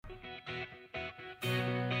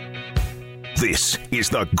This is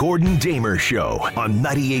the Gordon Damer Show on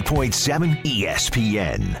 98.7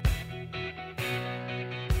 ESPN.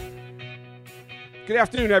 Good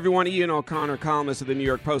afternoon, everyone. Ian O'Connor, columnist of the New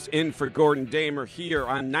York Post, in for Gordon Damer here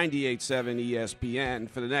on 98.7 ESPN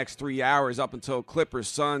for the next 3 hours up until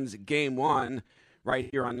Clippers-Suns Game 1 right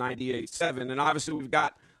here on 98.7. And obviously we've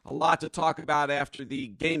got a lot to talk about after the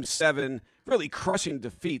Game 7 really crushing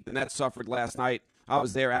defeat the Nets suffered last night. I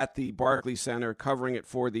was there at the Barclays Center covering it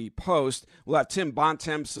for the Post. We'll have Tim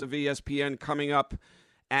Bontemps of ESPN coming up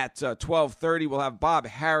at 12:30. We'll have Bob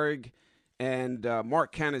Harig and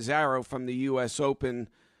Mark Cannizzaro from the U.S. Open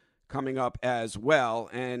coming up as well.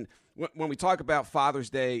 And when we talk about Father's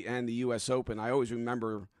Day and the U.S. Open, I always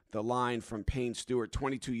remember the line from Payne Stewart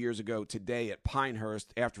 22 years ago today at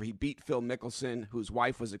Pinehurst after he beat Phil Mickelson, whose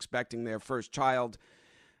wife was expecting their first child.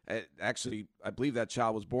 Actually, I believe that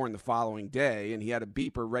child was born the following day, and he had a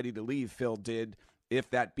beeper ready to leave, Phil did, if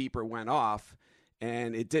that beeper went off,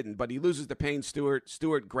 and it didn't. But he loses to Payne Stewart.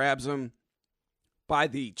 Stewart grabs him by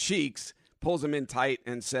the cheeks, pulls him in tight,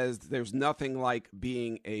 and says, "There's nothing like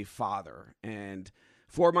being a father." And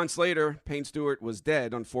 4 months later, Payne Stewart was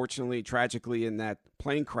dead, unfortunately, tragically, in that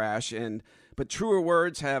plane crash. But truer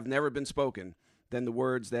words have never been spoken than the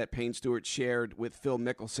words that Payne Stewart shared with Phil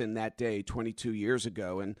Mickelson that day 22 years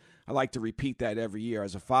ago. And I like to repeat that every year.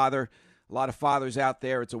 As a father, a lot of fathers out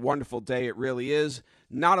there, it's a wonderful day. It really is.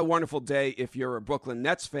 Not a wonderful day if you're a Brooklyn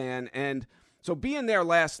Nets fan. And so being there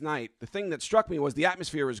last night, the thing that struck me was the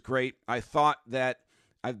atmosphere was great. I thought that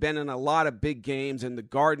I've been in a lot of big games in the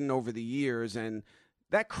Garden over the years, and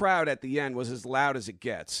that crowd at the end was as loud as it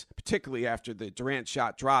gets, particularly after the Durant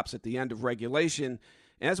shot drops at the end of regulation.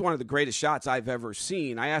 And that's one of the greatest shots I've ever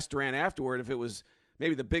seen. I asked Durant afterward if it was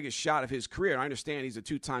maybe the biggest shot of his career. I understand he's a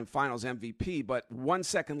two-time Finals MVP, but 1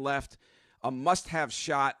 second left, a must-have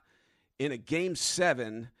shot in a Game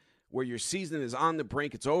 7 where your season is on the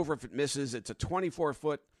brink. It's over if it misses. It's a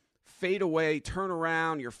 24-foot fadeaway, turn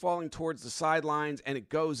around, you're falling towards the sidelines, and it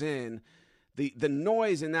goes in. The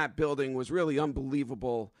noise in that building was really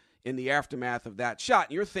unbelievable in the aftermath of that shot.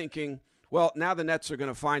 And you're thinking, well, now the Nets are going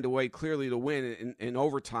to find a way clearly to win in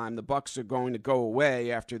overtime. The Bucks are going to go away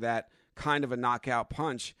after that kind of a knockout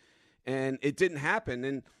punch. And it didn't happen.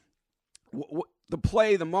 And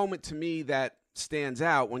the moment to me that stands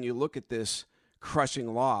out when you look at this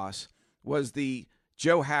crushing loss was the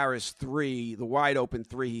Joe Harris three, the wide open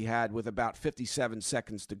three he had with about 57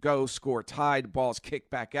 seconds to go, score tied, balls kicked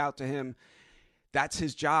back out to him. That's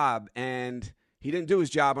his job. And he didn't do his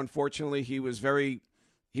job, unfortunately. He was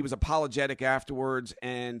apologetic afterwards,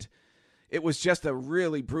 and it was just a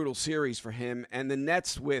really brutal series for him. And the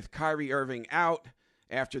Nets, with Kyrie Irving out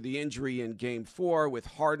after the injury in Game 4, with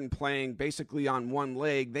Harden playing basically on one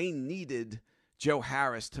leg, they needed Joe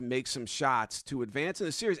Harris to make some shots to advance in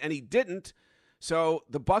the series, and he didn't. So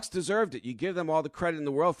the Bucks deserved it. You give them all the credit in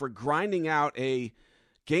the world for grinding out a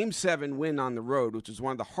Game 7 win on the road, which is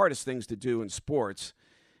one of the hardest things to do in sports.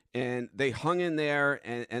 And they hung in there,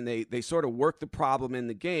 and they sort of worked the problem in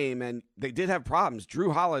the game, and they did have problems.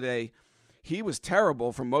 Drew Holiday, he was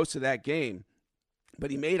terrible for most of that game,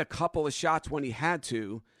 but he made a couple of shots when he had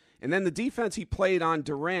to. And then the defense he played on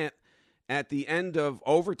Durant at the end of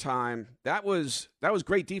overtime, that was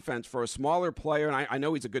great defense for a smaller player, and I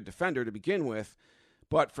know he's a good defender to begin with,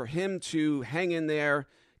 but for him to hang in there,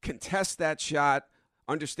 contest that shot.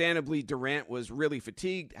 Understandably, Durant was really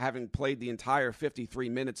fatigued, having played the entire 53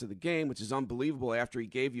 minutes of the game, which is unbelievable after he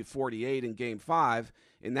gave you 48 in Game 5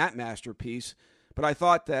 in that masterpiece. But I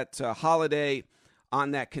thought that Holiday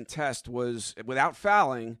on that contest was, without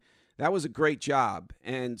fouling, that was a great job.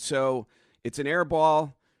 And so it's an air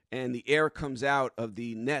ball, and the air comes out of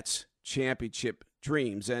the Nets championship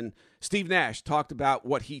dreams. And Steve Nash talked about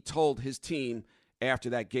what he told his team after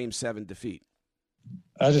that Game 7 defeat.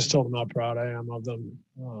 I just told them how proud I am of them.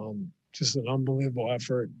 Just an unbelievable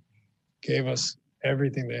effort. Gave us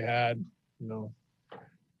everything they had.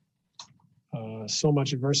 So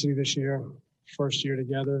much adversity this year. First year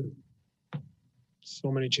together.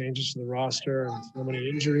 So many changes to the roster and so many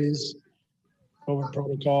injuries, COVID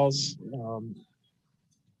protocols.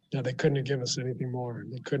 They couldn't have given us anything more.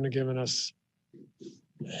 They couldn't have given us,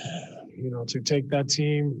 to take that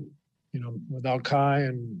team, without Kai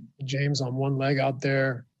and James on one leg out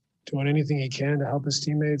there, doing anything he can to help his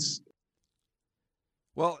teammates.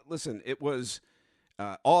 Well, listen, it was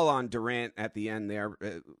all on Durant at the end there.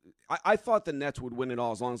 I thought the Nets would win it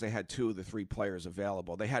all as long as they had two of the three players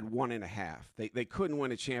available. They had 1.5. They couldn't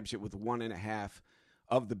win a championship with 1.5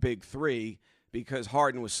 of the big three because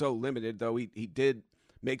Harden was so limited, though he did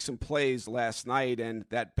make some plays last night, and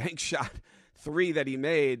that bank shot three that he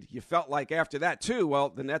made, you felt like after that, too, well,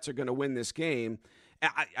 the Nets are going to win this game.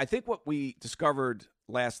 I think what we discovered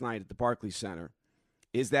last night at the Barclays Center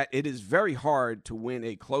is that it is very hard to win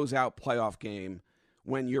a closeout playoff game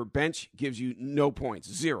when your bench gives you no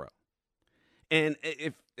points, zero. And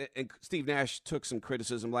Steve Nash took some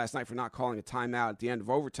criticism last night for not calling a timeout at the end of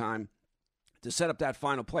overtime to set up that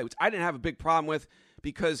final play, which I didn't have a big problem with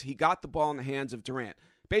because he got the ball in the hands of Durant.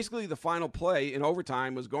 Basically, the final play in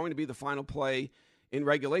overtime was going to be the final play in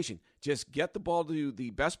regulation. Just get the ball to the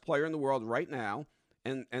best player in the world right now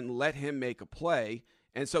and let him make a play.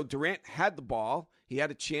 And so Durant had the ball. He had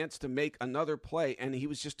a chance to make another play, and he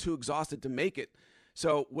was just too exhausted to make it.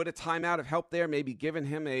 So would a timeout have helped there, maybe given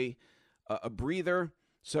him a breather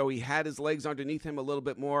so he had his legs underneath him a little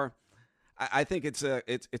bit more? I think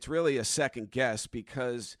it's really a second guess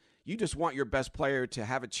because you just want your best player to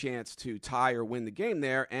have a chance to tie or win the game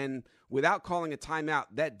there. And without calling a timeout,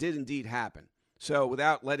 that did indeed happen. So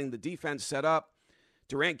without letting the defense set up,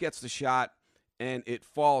 Durant gets the shot, and it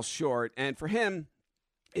falls short. And for him,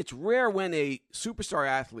 it's rare when a superstar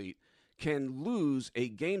athlete can lose a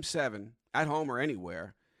Game 7 at home or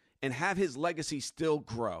anywhere and have his legacy still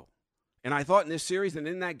grow. And I thought in this series and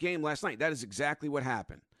in that game last night, that is exactly what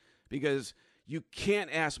happened. Because you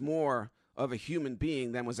can't ask more of a human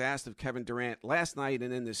being than was asked of Kevin Durant last night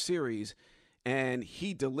and in this series. And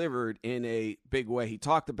he delivered in a big way. He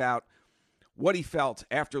talked about what he felt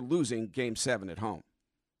after losing Game 7 at home.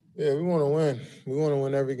 Yeah, we want to win. We want to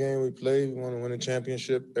win every game we play. We want to win a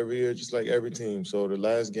championship every year, just like every team. So the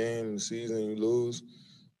last game in the season, you lose.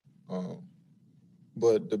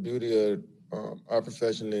 But the beauty of our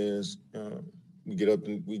profession is we get up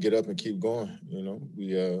and keep going. You know,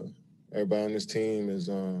 everybody on this team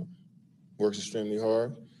works extremely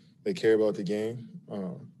hard. They care about the game.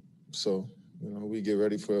 So we get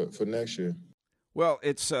ready for next year. Well,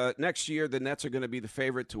 it's next year the Nets are going to be the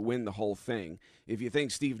favorite to win the whole thing. If you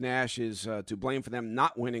think Steve Nash is to blame for them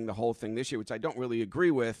not winning the whole thing this year, which I don't really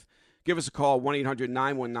agree with, give us a call,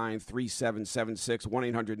 1-800-919-3776,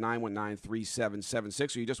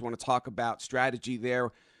 1-800-919-3776, or you just want to talk about strategy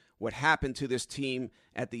there, what happened to this team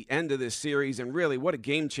at the end of this series, and really what a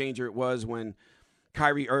game changer it was when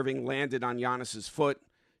Kyrie Irving landed on Giannis's foot,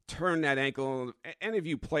 turned that ankle. Any of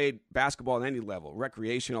you played basketball at any level,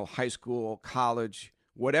 recreational, high school, college,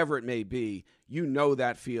 whatever it may be, you know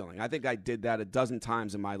that feeling. I think I did that a dozen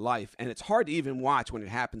times in my life, and it's hard to even watch when it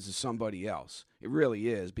happens to somebody else. It really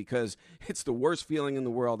is, because it's the worst feeling in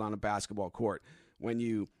the world on a basketball court when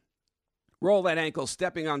you roll that ankle,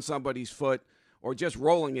 stepping on somebody's foot, or just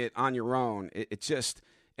rolling it on your own.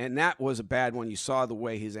 And that was a bad one. You saw the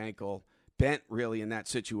way his ankle bent really in that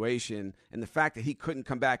situation, and the fact that he couldn't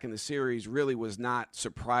come back in the series really was not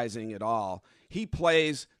surprising at all. He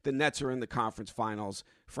plays, the Nets are in the conference finals.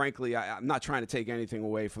 Frankly, I'm not trying to take anything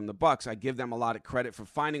away from the Bucks. I give them a lot of credit for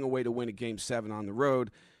finding a way to win a Game 7 on the road.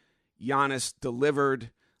 Giannis delivered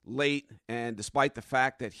late, and despite the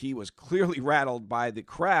fact that he was clearly rattled by the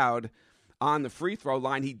crowd on the free throw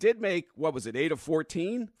line, he did make, 8 of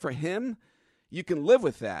 14 for him? You can live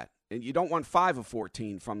with that. And you don't want 5 of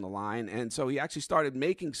 14 from the line. And so he actually started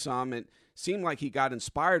making some. It seemed like he got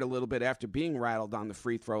inspired a little bit after being rattled on the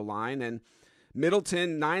free throw line. And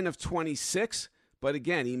Middleton, 9 of 26. But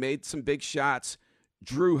again, he made some big shots.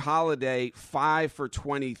 Drew Holiday, 5 for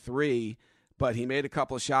 23. But he made a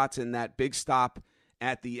couple of shots in that big stop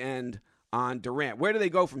at the end on Durant. Where do they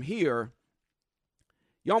go from here?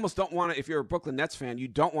 You almost don't want to, if you're a Brooklyn Nets fan, you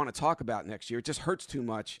don't want to talk about next year. It just hurts too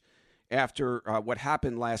much after what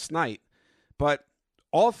happened last night. But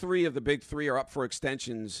all three of the big three are up for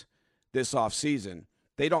extensions this offseason.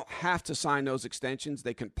 They don't have to sign those extensions.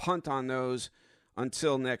 They can punt on those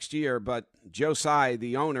until next year. But Joe Tsai,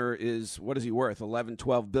 the owner, is, what is he worth?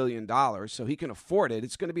 $11-12 billion. So he can afford it.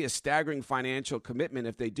 It's going to be a staggering financial commitment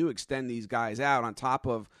if they do extend these guys out on top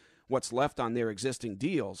of what's left on their existing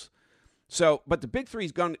deals. So, but the big three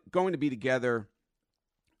is going to be together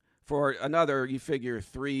for another, you figure,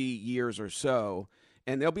 3 years or so,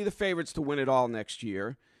 and they'll be the favorites to win it all next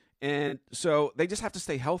year. And so they just have to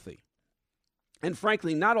stay healthy. And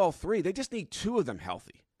frankly, not all three. They just need 2 of them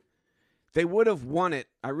healthy. They would have won it,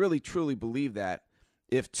 I really truly believe that,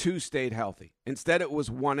 if 2 stayed healthy. Instead, it was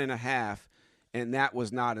 1.5, and that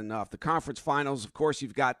was not enough. The conference finals, of course,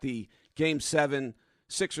 you've got the Game 7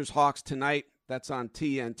 Sixers-Hawks tonight. That's on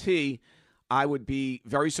TNT. I would be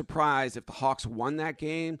very surprised if the Hawks won that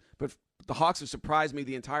game, but the Hawks have surprised me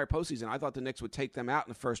the entire postseason. I thought the Knicks would take them out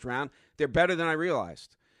in the first round. They're better than I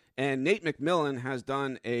realized. And Nate McMillan has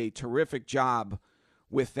done a terrific job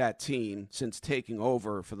with that team since taking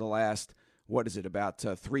over for the last, about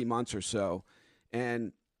 3 months or so.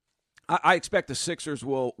 And I expect the Sixers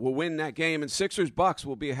will win that game, and Sixers-Bucks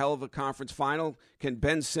will be a hell of a conference final. Can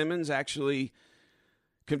Ben Simmons actually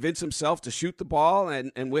convince himself to shoot the ball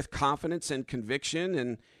and with confidence and conviction?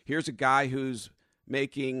 And here's a guy who's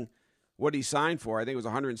making what he signed for. I think it was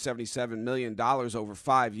 $177 million over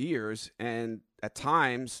 5 years, and at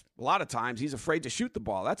times, a lot of times, he's afraid to shoot the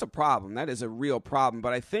ball. That's a problem. That is a real problem.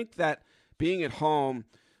 But I think that being at home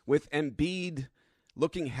with Embiid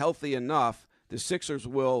looking healthy enough, the Sixers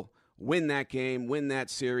will win that game, win that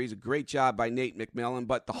series. A great job by Nate McMillan.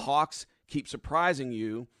 But the Hawks keep surprising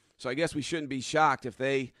you. So I guess we shouldn't be shocked if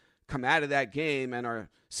they come out of that game and are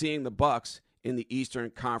seeing the Bucks in the Eastern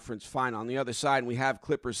Conference Final. On the other side, we have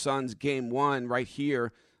Clippers-Suns Game 1 right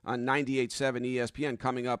here on 98.7 ESPN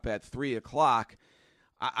coming up at 3 o'clock.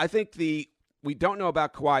 I think we don't know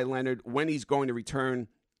about Kawhi Leonard, when he's going to return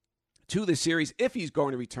to the series. If he's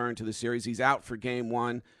going to return to the series, he's out for Game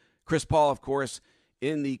 1. Chris Paul, of course,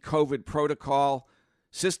 in the COVID protocol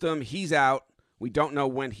system, he's out. We don't know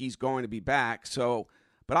when he's going to be back.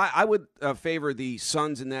 But I would favor the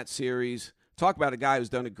Suns in that series. Talk about a guy who's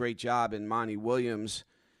done a great job in Monty Williams.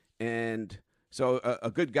 And so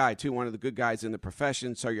a good guy, too, one of the good guys in the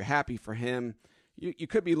profession. So you're happy for him. You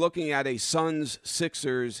could be looking at a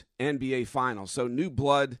Suns-Sixers NBA final. So new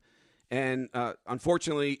blood. And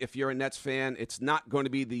unfortunately, if you're a Nets fan, it's not going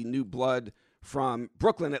to be the new blood from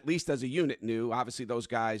Brooklyn, at least as a unit new. Obviously, those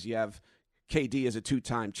guys, you have KD as a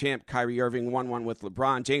two-time champ, Kyrie Irving 1-1 with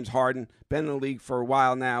LeBron, James Harden, been in the league for a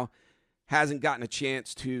while now, hasn't gotten a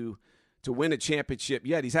chance to win a championship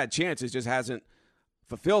yet. He's had chances, just hasn't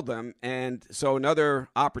fulfilled them. And so another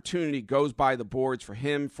opportunity goes by the boards for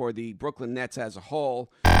him, for the Brooklyn Nets as a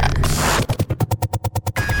whole.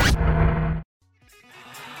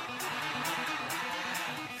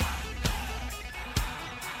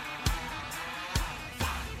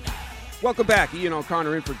 Welcome back. Ian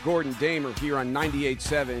O'Connor in for Gordon Damer here on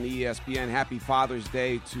 98.7 ESPN. Happy Father's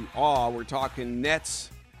Day to all. We're talking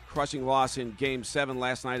Nets crushing loss in Game 7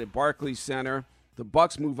 last night at Barclays Center. The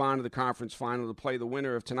Bucks move on to the conference final to play the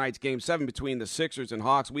winner of tonight's Game 7 between the Sixers and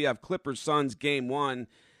Hawks. We have Clippers-Suns Game 1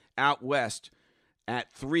 out west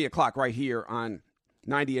at 3 o'clock right here on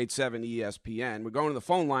 98.7 ESPN. We're going to the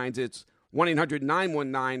phone lines. It's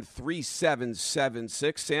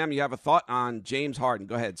 1-800-919-3776. Sam, you have a thought on James Harden.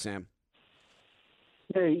 Go ahead, Sam.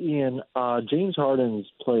 Hey, Ian. James Harden's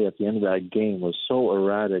play at the end of that game was so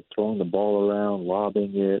erratic, throwing the ball around,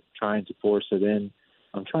 lobbing it, trying to force it in.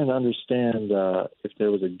 I'm trying to understand if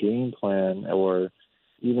there was a game plan, or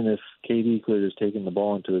even if KD could have just taken the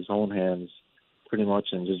ball into his own hands pretty much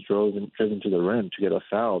and just driven to the rim to get a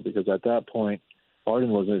foul, because at that point, Harden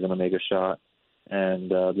wasn't going to make a shot.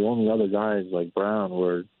 And the only other guys like Brown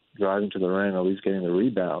were driving to the rim, at least getting the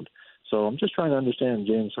rebound. So I'm just trying to understand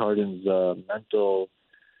James Harden's mental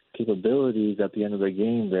capabilities at the end of the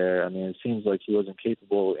game there. I mean, it seems like he wasn't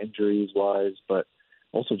capable injuries-wise, but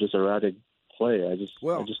also just erratic play. I just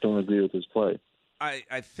don't agree with his play.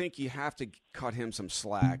 I think you have to cut him some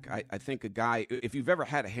slack. I think a guy, if you've ever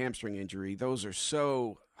had a hamstring injury, those are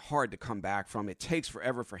so hard to come back from. It takes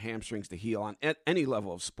forever for hamstrings to heal on any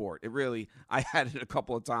level of sport. It really, I had it a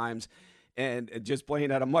couple of times, and just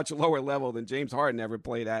playing at a much lower level than James Harden ever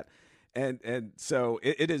played at. And so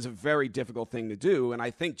it is a very difficult thing to do. And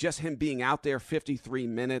I think just him being out there 53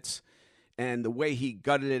 minutes and the way he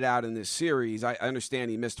gutted it out in this series, I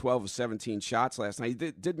understand he missed 12 of 17 shots last night. He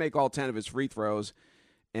did make all 10 of his free throws,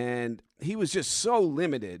 and he was just so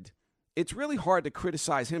limited. It's really hard to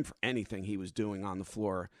criticize him for anything he was doing on the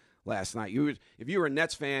floor last night. If you were a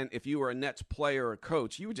Nets fan, if you were a Nets player or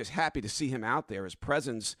coach, you were just happy to see him out there, his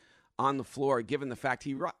presence on the floor, given the fact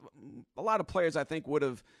a lot of players, I think, would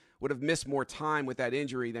have missed more time with that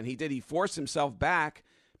injury than he did. He forced himself back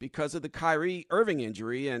because of the Kyrie Irving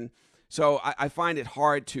injury. And so I find it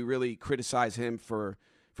hard to really criticize him for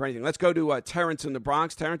anything. Let's go to Terrence in the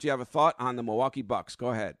Bronx. Terrence, you have a thought on the Milwaukee Bucks. Go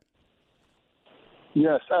ahead.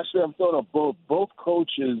 Yes, actually, I'm throwing up both. Both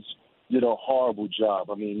coaches did a horrible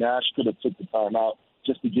job. I mean, Nash could have took the time out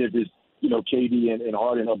just to give his, KD and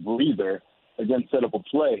Harden a breather and then set up a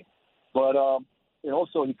play. But and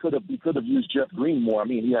also, he could have used Jeff Green more. I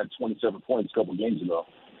mean, he had 27 points a couple games ago.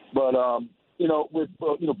 But, with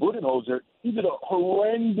Budenholzer, he did a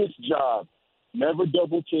horrendous job. Never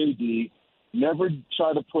double KD, never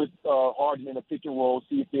try to put Harden in a pick and roll,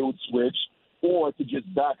 see if they would switch, or to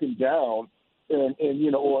just back him down and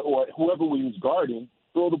or whoever he was guarding,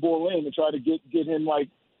 throw the ball in and try to get him,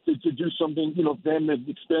 to do something, then to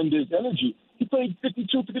expend his energy. He played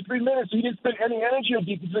 52, 53 minutes. He didn't spend any energy on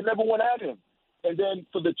defense. It never went at him. And then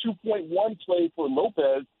for the 2.1 play for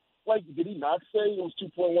Lopez, Like, did he not say it was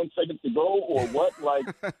 2.1 seconds to go or what? Like,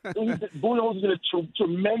 Budenholzer did a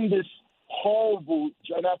tremendous, horrible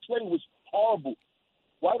 – and that play was horrible.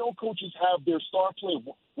 Why don't coaches have their star player?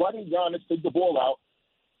 Why didn't Giannis take the ball out,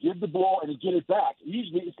 give the ball, and get it back?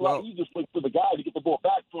 Usually it's a lot easier for the guy to get the ball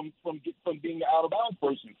back from being the out-of-bounds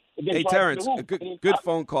person. Hey, Terrence, a good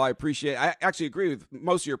phone call. I appreciate it. I actually agree with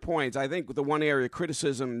most of your points. I think the one area of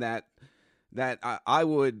criticism that I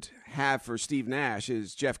would have for Steve Nash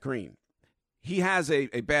is Jeff Green. He has a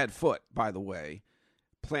bad foot, by the way,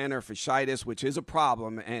 plantar fasciitis, which is a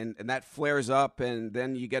problem, and that flares up, and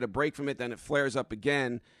then you get a break from it, then it flares up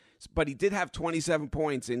again. But he did have 27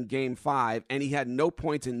 points in Game 5, and he had no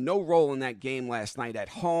points and no role in that game last night at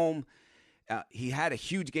home. He had a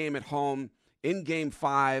huge game at home in Game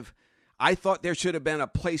 5. I thought there should have been a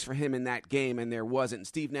place for him in that game, and there wasn't.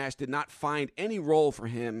 Steve Nash did not find any role for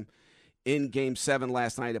him in Game 7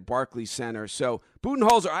 last night at Barclays Center. So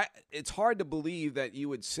Budenholzer, it's hard to believe that you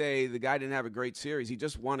would say the guy didn't have a great series. He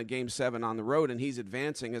just won a Game 7 on the road, and he's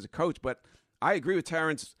advancing as a coach. But I agree with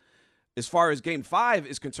Terrence as far as Game 5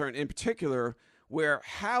 is concerned, in particular, where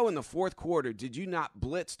how in the fourth quarter did you not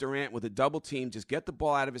blitz Durant with a double team, just get the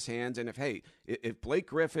ball out of his hands, and if Blake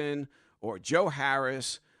Griffin or Joe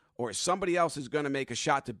Harris or somebody else is going to make a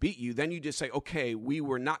shot to beat you, then you just say, okay, we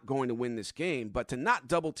were not going to win this game. But to not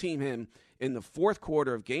double team him in the fourth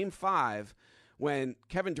quarter of Game 5 when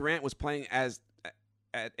Kevin Durant was playing at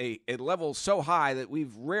a level so high that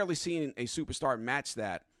we've rarely seen a superstar match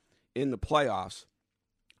that in the playoffs,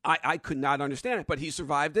 I could not understand it. But he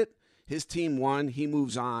survived it. His team won. He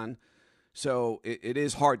moves on. So it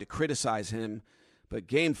is hard to criticize him. But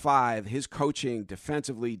Game 5, his coaching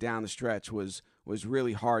defensively down the stretch was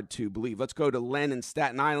really hard to believe. Let's go to Len in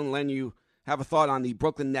Staten Island. Len, you have a thought on the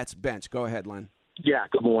Brooklyn Nets bench. Go ahead, Len. Yeah,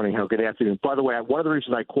 good morning. Good afternoon. By the way, one of the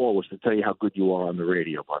reasons I called was to tell you how good you are on the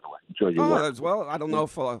radio, by the way. Enjoy your work. Well, I don't know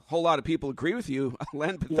if a whole lot of people agree with you,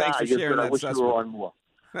 Len, but thanks for sharing that. I wish you were on more.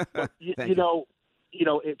 But, you know,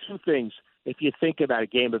 two things. If you think about a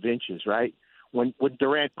game of inches, right? When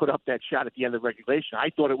Durant put up that shot at the end of regulation, I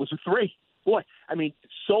thought it was a three. Boy, I mean,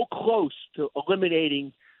 so close to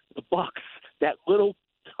eliminating the Bucks, that little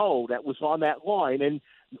toe that was on that line, and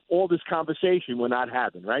all this conversation we're not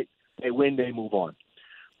having, right? They win, they move on.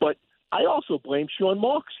 But I also blame Sean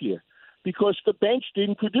Marks here because the bench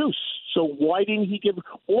didn't produce. So why didn't he give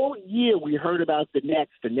 – all year we heard about the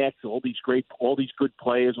Nets, all these good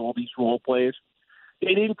players, all these role players.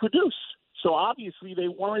 They didn't produce. So obviously they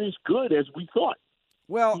weren't as good as we thought.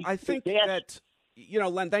 Well, I think that –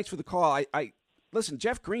 Len, thanks for the call. Listen,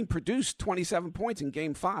 Jeff Green produced 27 points in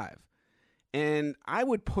Game 5. And I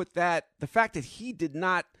would put the fact that he did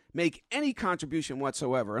not make any contribution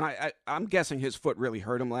whatsoever, and I'm guessing his foot really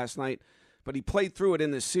hurt him last night, but he played through it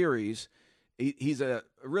in this series. He's a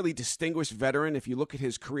really distinguished veteran. If you look at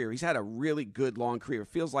his career, he's had a really good long career. It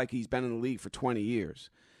feels like he's been in the league for 20 years.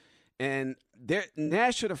 And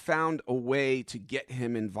Nash should have found a way to get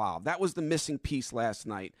him involved. That was the missing piece last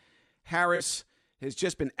night. Harris has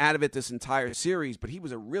just been out of it this entire series, but he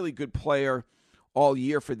was a really good player all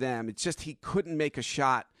year for them. It's just he couldn't make a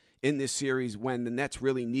shot in this series when the Nets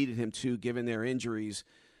really needed him to, given their injuries.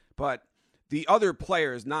 But the other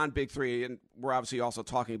players, non-Big Three, and we're obviously also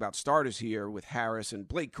talking about starters here with Harris and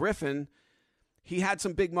Blake Griffin, he had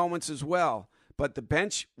some big moments as well. But the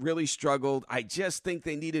bench really struggled. I just think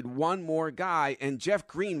they needed one more guy, and Jeff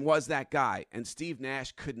Green was that guy, and Steve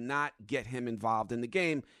Nash could not get him involved in the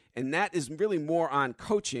game. And that is really more on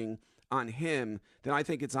coaching on him than I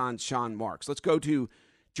think it's on Sean Marks. Let's go to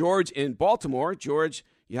George in Baltimore. George,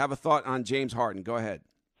 you have a thought on James Harden. Go ahead.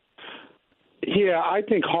 Yeah, I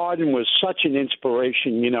think Harden was such an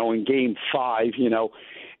inspiration, in Game 5,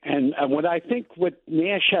 and what I think what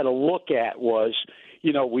Nash had to look at was,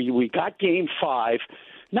 we got Game 5.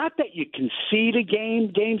 Not that you concede a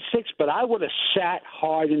Game 6, but I would have sat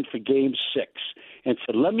Harden for Game 6 and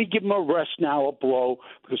said, let me give him a rest now, a blow,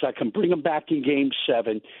 because I can bring him back in Game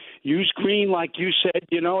 7. Use Green, like you said,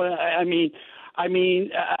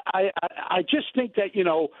 I just think that,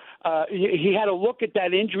 he had to look at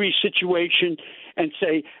that injury situation and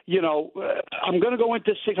say, I'm going to go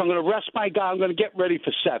into 6. I'm going to rest my guy. I'm going to get ready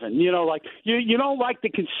for 7. You don't like to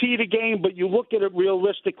concede a game, but you look at it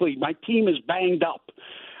realistically. My team is banged up.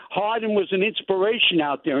 Harden was an inspiration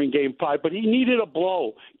out there in Game 5, but he needed a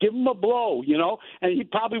blow. Give him a blow, and he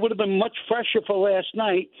probably would have been much fresher for last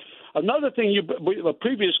night. Another thing a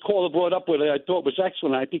previous caller brought up with I thought was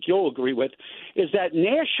excellent, I think you'll agree with, is that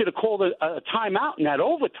Nash should have called a timeout in that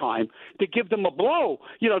overtime to give them a blow.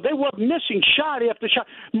 They were missing shot after shot.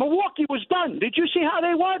 Milwaukee was done. Did you see how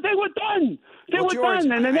they were? They were done. They were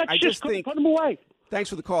done, and the Nets just couldn't put them away. Thanks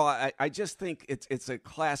for the call. I just think it's a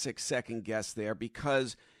classic second guess there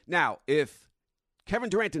because now if Kevin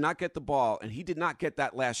Durant did not get the ball and he did not get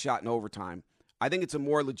that last shot in overtime, I think it's a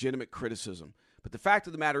more legitimate criticism. But the fact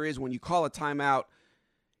of the matter is when you call a timeout,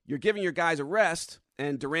 you're giving your guys a rest,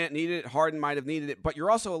 and Durant needed it, Harden might have needed it, but you're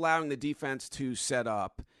also allowing the defense to set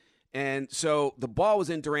up. And so the ball was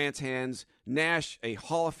in Durant's hands. Nash, a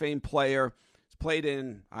Hall of Fame player, has played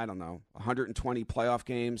in, 120 playoff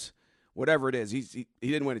games, whatever it is. He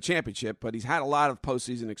didn't win a championship, but he's had a lot of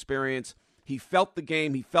postseason experience. He felt the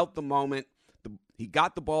game. He felt the moment. He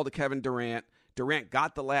got the ball to Kevin Durant. Durant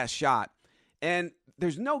got the last shot. And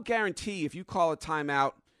there's no guarantee if you call a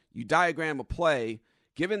timeout, you diagram a play,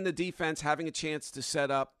 given the defense having a chance to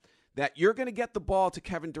set up, that you're going to get the ball to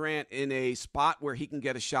Kevin Durant in a spot where he can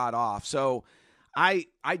get a shot off. So I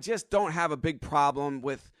just don't have a big problem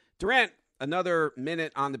with Durant. Another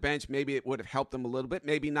minute on the bench, maybe it would have helped him a little bit,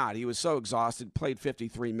 maybe not. He was so exhausted, played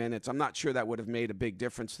 53 minutes. I'm not sure that would have made a big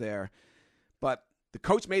difference there. But the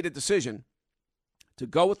coach made a decision to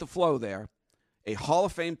go with the flow there. A Hall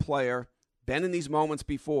of Fame player, been in these moments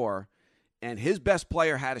before, and his best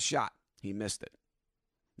player had a shot. He missed it.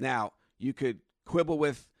 Now, you could quibble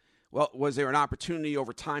with, well, was there an opportunity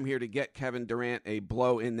over time here to get Kevin Durant a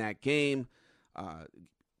blow in that game?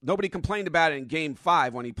 Nobody complained about it in Game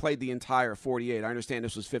 5 when he played the entire 48. I understand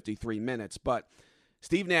this was 53 minutes, but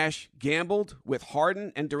Steve Nash gambled with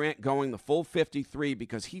Harden and Durant going the full 53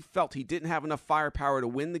 because he felt he didn't have enough firepower to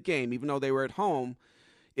win the game, even though they were at home,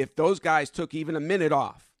 if those guys took even a minute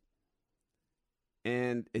off.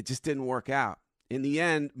 And it just didn't work out. In the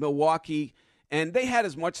end, Milwaukee, and they had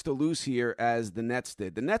as much to lose here as the Nets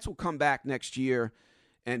did. The Nets will come back next year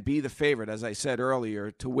and be the favorite, as I said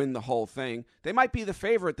earlier, to win the whole thing. They might be the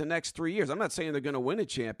favorite the next 3 years. I'm not saying they're going to win a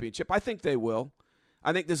championship. I think they will.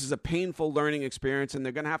 I think this is a painful learning experience, and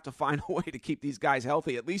they're going to have to find a way to keep these guys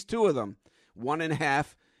healthy, at least two of them.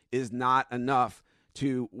 1.5 is not enough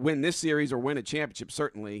to win this series or win a championship,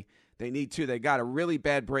 certainly. They need to. They got a really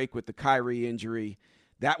bad break with the Kyrie injury.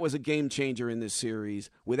 That was a game changer in this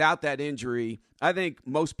series. Without that injury, I think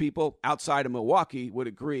most people outside of Milwaukee would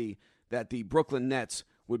agree that the Brooklyn Nets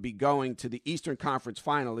would be going to the Eastern Conference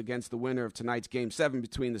Final against the winner of tonight's Game 7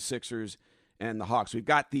 between the Sixers and the Hawks. We've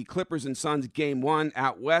got the Clippers and Suns Game 1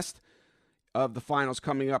 out west of the finals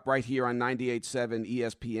coming up right here on 98.7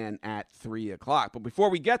 ESPN at 3 o'clock. But before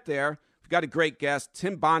we get there, we've got a great guest.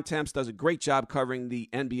 Tim Bontemps does a great job covering the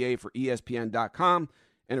NBA for ESPN.com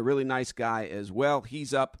and a really nice guy as well.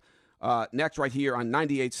 He's up next right here on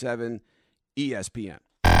 98.7 ESPN.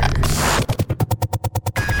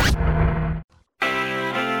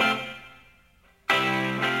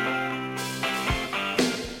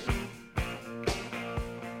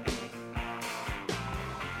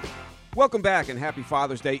 Welcome back and happy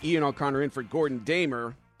Father's Day. Ian O'Connor in for Gordon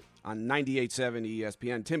Damer on 98.7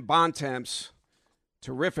 ESPN. Tim Bontemps,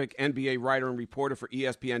 terrific NBA writer and reporter for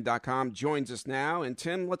ESPN.com, joins us now. And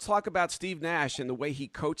Tim, let's talk about Steve Nash and the way he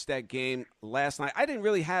coached that game last night. I didn't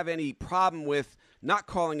really have any problem with not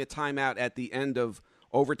calling a timeout at the end of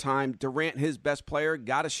overtime. Durant, his best player,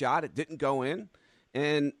 got a shot. It didn't go in,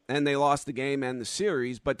 and they lost the game and the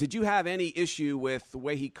series. But did you have any issue with the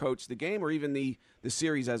way he coached the game or even the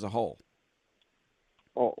series as a whole?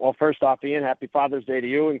 Well, first off, Ian, happy Father's Day to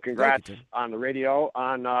you, and congrats on the radio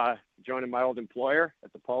on joining my old employer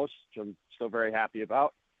at the Post, which I'm still very happy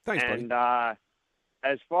about. Thanks, buddy. And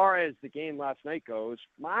as far as the game last night goes,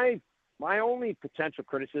 my only potential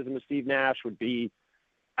criticism of Steve Nash would be,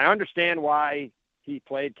 I understand why he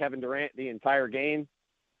played Kevin Durant the entire game,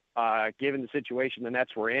 given the situation the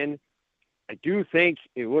Nets were in. I do think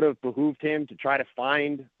it would have behooved him to try to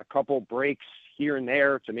find a couple breaks here and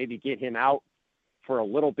there to maybe get him out for a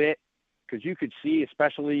little bit, because you could see,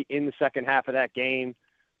 especially in the second half of that game,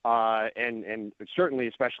 and certainly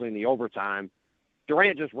especially in the overtime,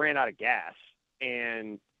 Durant just ran out of gas.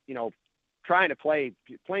 And,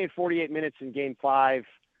 playing 48 minutes in Game 5,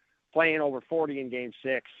 playing over 40 in Game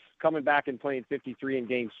 6, coming back and playing 53 in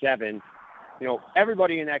Game 7,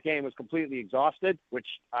 everybody in that game was completely exhausted, which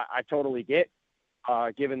I totally get,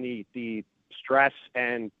 given the stress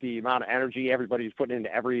and the amount of energy everybody's putting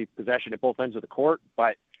into every possession at both ends of the court.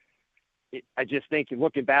 But I just think,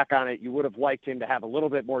 looking back on it, you would have liked him to have a little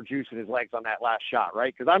bit more juice in his legs on that last shot,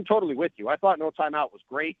 right? Because I'm totally with you. I thought no timeout was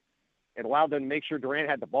great. It allowed them to make sure Durant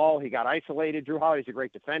had the ball. He got isolated. Drew Holiday's a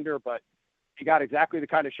great defender, but he got exactly the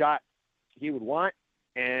kind of shot he would want.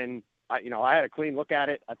 And I had a clean look at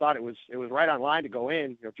it. I thought it was right on line to go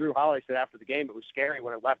in. Drew Holiday said after the game it was scary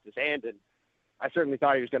when it left his hand, and I certainly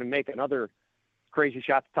thought he was going to make another crazy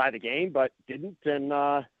shot to tie the game, but didn't. And,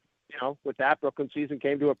 with that, Brooklyn season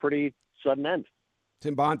came to a pretty sudden end.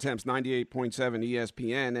 Tim Bontemps, 98.7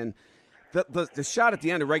 ESPN. And the shot at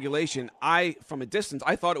the end of regulation, from a distance,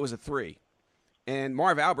 I thought it was a 3. And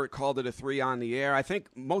Marv Albert called it a 3 on the air. I think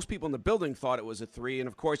most people in the building thought it was a 3. And,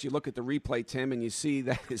 of course, you look at the replay, Tim, and you see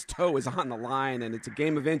that his toe is on the line, and it's a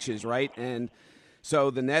game of inches, right? And so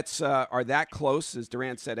the Nets are that close, as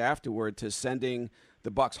Durant said afterward, to sending the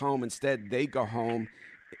Bucks home. Instead, they go home.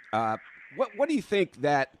 What do you think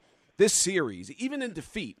that this series, even in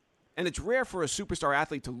defeat, and it's rare for a superstar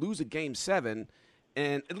athlete to lose a Game 7,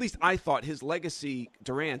 and at least I thought his legacy,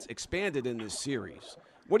 Durant's, expanded in this series.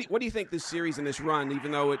 What do you think this series and this run,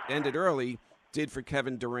 even though it ended early, did for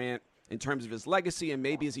Kevin Durant in terms of his legacy and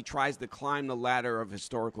maybe as he tries to climb the ladder of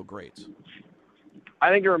historical greats? I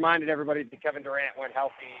think it reminded everybody that Kevin Durant, when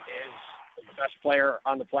healthy, is the best player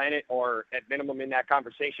on the planet, or at minimum in that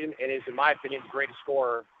conversation. It is, in my opinion, the greatest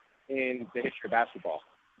scorer in the history of basketball.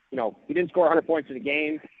 You know, he didn't score 100 points in a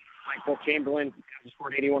game like Wilt Chamberlain. He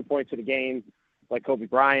scored 81 points in a game like Kobe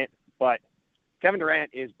Bryant. But Kevin Durant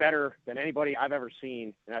is better than anybody I've ever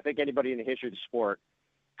seen, and I think anybody in the history of the sport,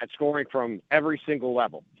 at scoring from every single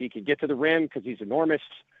level. He can get to the rim because he's enormous.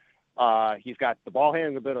 He's got the ball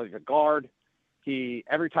handling ability like a guard.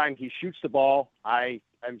 Every time he shoots the ball, I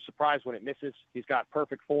am surprised when it misses. He's got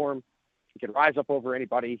perfect form. He can rise up over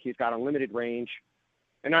anybody. He's got unlimited range.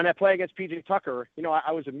 And on that play against P.J. Tucker, you know,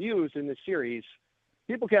 I was amused in this series.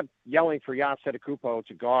 People kept yelling for Giannis Antetokounmpo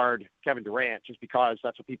to guard Kevin Durant just because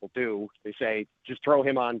that's what people do. They say, just throw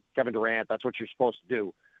him on Kevin Durant. That's what you're supposed to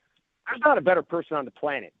do. There's not a better person on the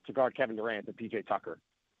planet to guard Kevin Durant than P.J. Tucker,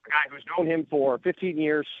 a guy who's known him for 15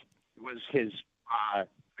 years. It was the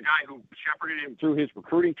guy who shepherded him through his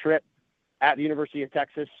recruiting trip at the University of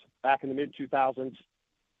Texas back in the mid-2000s.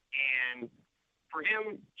 And for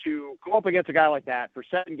him to go up against a guy like that for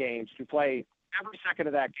 7 games, to play every second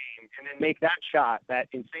of that game, and then make that shot, that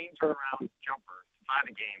insane turnaround jumper to tie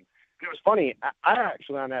the game. And it was funny. I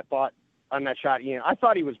actually, on that shot, Ian, I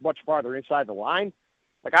thought he was much farther inside the line.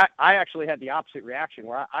 Like, I actually had the opposite reaction,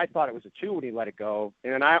 where I thought it was a 2 when he let it go.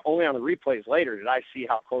 And then only on the replays later did I see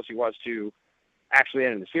how close he was to actually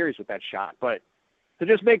ending the series with that shot. But to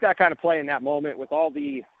just make that kind of play in that moment with all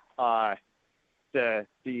the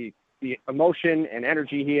emotion and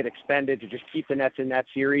energy he had expended to just keep the Nets in that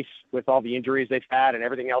series with all the injuries they've had and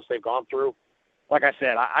everything else they've gone through. Like I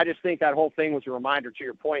said, I just think that whole thing was a reminder, to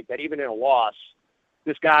your point, that even in a loss,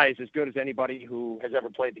 this guy is as good as anybody who has ever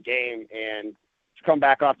played the game. And to come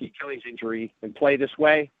back off the Achilles injury and play this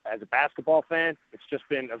way as a basketball fan, it's just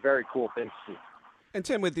been a very cool thing to see. And,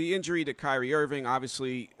 Tim, with the injury to Kyrie Irving,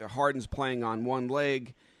 obviously Harden's playing on one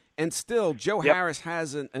leg. And still, Joe Harris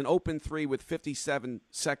has an open 3 with 57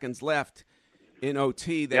 seconds left in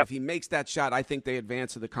OT that if he makes that shot, I think they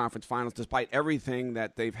advance to the conference finals despite everything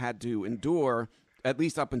that they've had to endure, at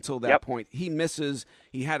least up until that point. He misses.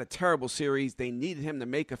 He had a terrible series. They needed him to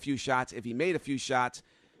make a few shots. If he made a few shots,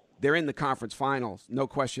 they're in the conference finals, no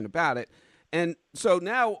question about it. And so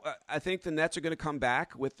now I think the Nets are going to come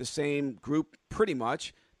back with the same group pretty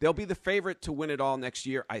much. They'll be the favorite to win it all next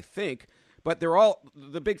year, I think. But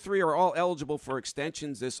the big 3 are all eligible for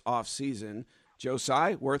extensions this offseason. Joe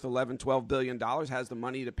Tsai, worth $11-12 billion, has the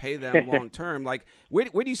money to pay them long term. Like, where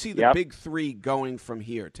do you see the big 3 going from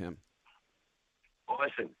here, Tim? Well,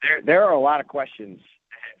 listen, there are a lot of questions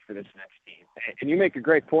ahead for this next team. And you make a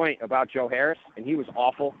great point about Joe Harris, and he was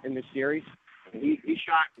awful in this series. He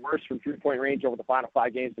shot worse from 3-point range over the final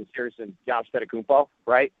 5 games in the series than Giannis Antetokounmpo,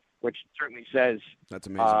 right? Which certainly says that's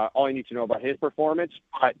amazing. All you need to know about his performance.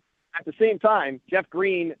 But at the same time, Jeff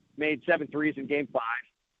Green made 7 threes in Game 5.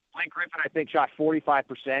 Blake Griffin, I think, shot 45%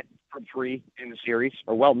 from 3 in the series,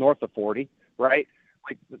 or well north of 40, right?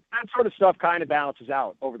 Like, that sort of stuff kind of balances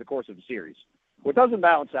out over the course of the series. What doesn't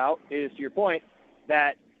balance out is, to your point,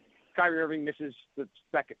 that Kyrie Irving misses the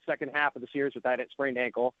second half of the series with that sprained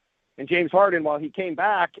ankle. And James Harden, while he came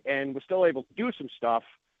back and was still able to do some stuff,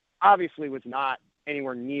 obviously was not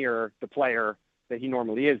anywhere near the player that he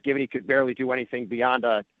normally is, given he could barely do anything beyond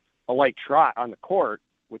a light trot on the court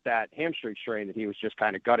with that hamstring strain that he was just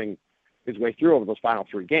kind of gutting his way through over those final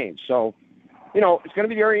 3 games. So, you know, it's going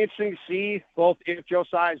to be very interesting to see both if Joe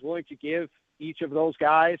Tsai is willing to give each of those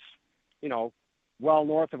guys, you know, well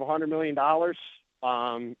north of $100 million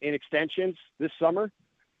in extensions this summer.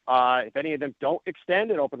 If any of them don't extend,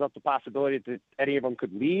 it opens up the possibility that any of them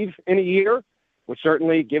could leave in a year, which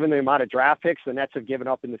certainly, given the amount of draft picks the Nets have given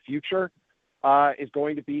up in the future, is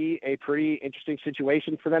going to be a pretty interesting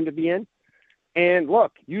situation for them to be in. And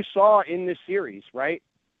look, you saw in this series, right?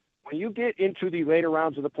 When you get into the later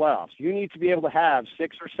rounds of the playoffs, you need to be able to have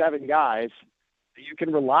 6 or 7 guys that you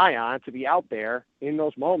can rely on to be out there in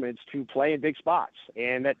those moments to play in big spots.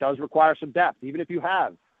 And that does require some depth, even if you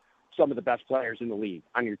have some of the best players in the league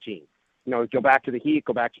on your team. Go back to the Heat,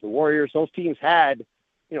 go back to the Warriors. Those teams had,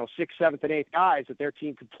 6th, 7th, and 8th guys that their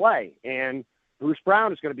team could play. And Bruce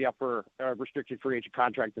Brown is going to be up for a restricted free agent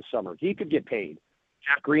contract this summer. He could get paid.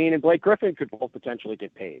 Jeff Green and Blake Griffin could both potentially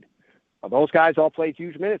get paid. Those guys all played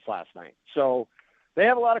huge minutes last night. So they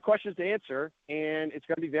have a lot of questions to answer, and it's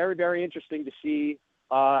going to be very, very interesting to see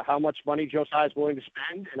how much money Josiah is willing to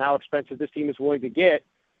spend and how expensive this team is willing to get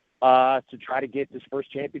to try to get this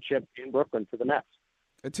first championship in Brooklyn for the Nets.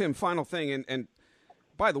 Tim, final thing, and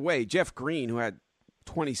by the way, Jeff Green, who had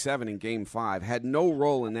 27 in Game 5, had no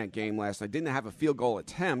role in that game last night, didn't have a field goal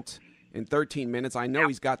attempt in 13 minutes. I know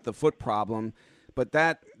he's got the foot problem, but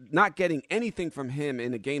that not getting anything from him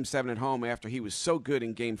in a Game 7 at home after he was so good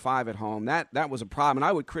in Game 5 at home, that was a problem. And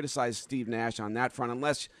I would criticize Steve Nash on that front,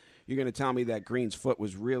 unless you're going to tell me that Green's foot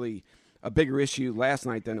was really a bigger issue last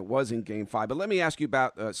night than it was in Game 5. But let me ask you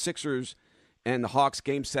about Sixers and the Hawks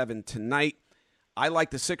Game 7 tonight. I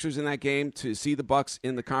like the Sixers in that game to see the Bucks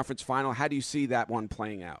in the conference final. How do you see that one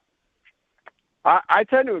playing out? I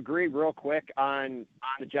tend to agree real quick on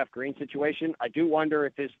the Jeff Green situation. I do wonder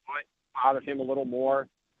if his foot bothered him a little more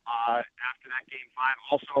after that Game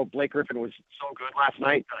 5. Also, Blake Griffin was so good last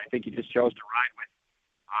night that I think he just chose to ride with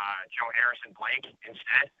Joe Harris and Blake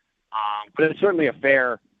instead. But it's certainly a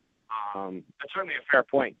fair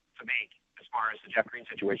point to make as far as the Jeff Green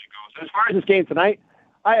situation goes. As far as this game tonight,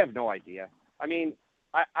 I have no idea. I mean,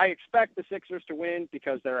 I expect the Sixers to win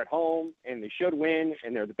because they're at home and they should win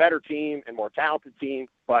and they're the better team and more talented team.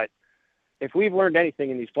 But if we've learned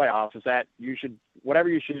anything in these playoffs, is that whatever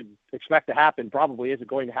you should expect to happen probably isn't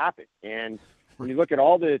going to happen. And when you look at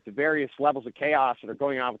all the various levels of chaos that are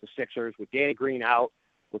going on with the Sixers, with Danny Green out,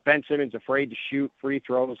 with Ben Simmons afraid to shoot free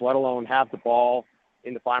throws, let alone have the ball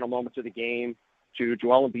in the final moments of the game, to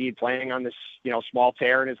Joel Embiid playing on this, small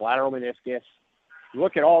tear in his lateral meniscus.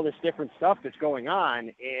 Look at all this different stuff that's going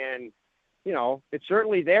on, and, it's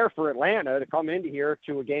certainly there for Atlanta to come into here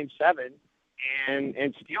to a Game 7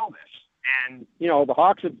 and steal this. And, the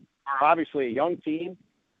Hawks are obviously a young team,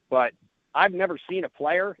 but I've never seen a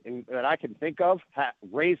player that I can think of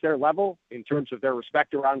raise their level in terms of their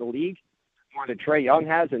respect around the league more than Trae Young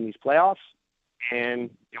has in these playoffs. And,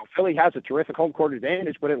 Philly has a terrific home court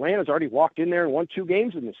advantage, but Atlanta's already walked in there and won 2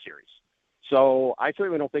 games in this series. So I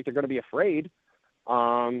certainly don't think they're going to be afraid.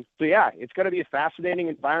 It's going to be a fascinating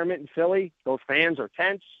environment in Philly. Those fans are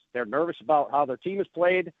tense. They're nervous about how their team has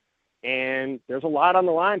played. And there's a lot on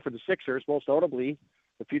the line for the Sixers, most notably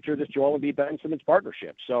the future of this Joel Embiid Ben Simmons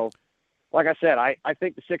partnership. So, like I said, I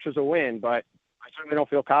think the Sixers will win, but I certainly don't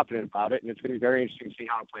feel confident about it, and it's going to be very interesting to see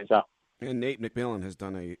how it plays out. And Nate McMillan has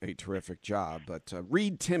done a terrific job. But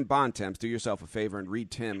read Tim Bontemps. Do yourself a favor and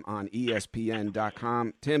read Tim on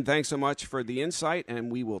ESPN.com. Tim, thanks so much for the insight,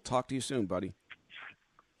 and we will talk to you soon, buddy.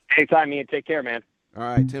 Anytime, Ian. Take care, man. All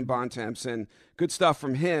right, Tim Bontemps, and good stuff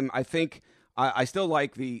from him. I think I still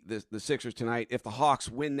like the Sixers tonight. If the Hawks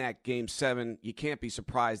win that Game 7, you can't be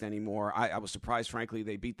surprised anymore. I was surprised, frankly,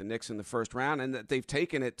 they beat the Knicks in the first round, and that they've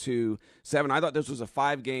taken it to 7. I thought this was a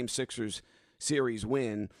 5-game Sixers series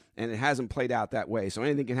win, and it hasn't played out that way. So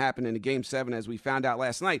anything can happen in a Game 7, as we found out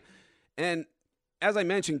last night. And as I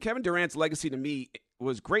mentioned, Kevin Durant's legacy to me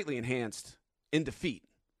was greatly enhanced in defeat,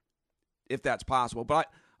 if that's possible.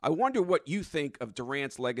 But I wonder what you think of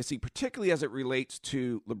Durant's legacy, particularly as it relates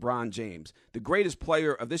to LeBron James. The greatest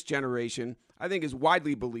player of this generation, I think, is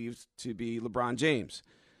widely believed to be LeBron James.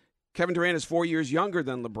 Kevin Durant is 4 years younger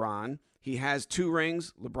than LeBron. He has 2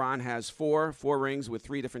 rings. LeBron has 4 rings with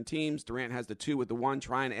 3 different teams. Durant has the 2 with the 1,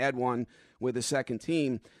 trying to add 1 with the second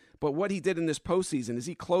team. But what he did in this postseason, is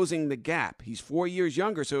he closing the gap? He's 4 years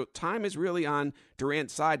younger, so time is really on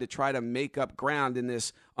Durant's side to try to make up ground in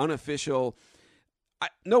this unofficial.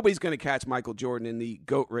 Nobody's going to catch Michael Jordan in the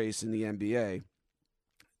GOAT race in the NBA.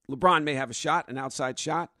 LeBron may have a shot, an outside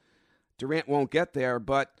shot. Durant won't get there,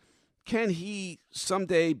 but can he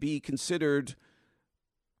someday be considered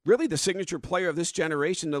really the signature player of this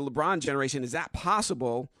generation, the LeBron generation? Is that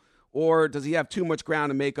possible, or does he have too much ground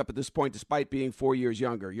to make up at this point despite being 4 years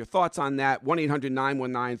younger? Your thoughts on that,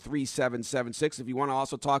 1-800-919-3776. If you want to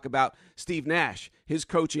also talk about Steve Nash, his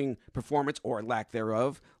coaching performance or lack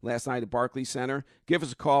thereof last night at Barclays Center, give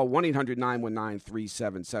us a call,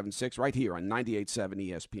 1-800-919-3776, right here on 98.7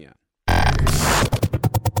 ESPN.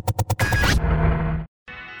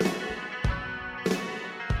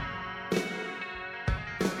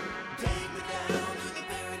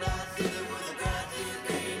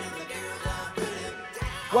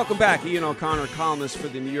 Welcome back. Ian O'Connor, columnist for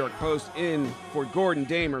the New York Post, in for Gordon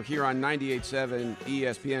Damer here on 98.7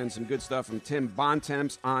 ESPN. Some good stuff from Tim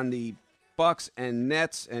Bontemps on the Bucks and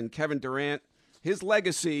Nets and Kevin Durant. His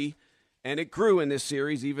legacy, and it grew in this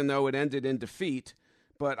series, even though it ended in defeat.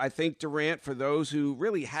 But I think Durant, for those who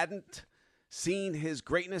really hadn't seen his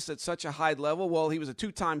greatness at such a high level, well, he was a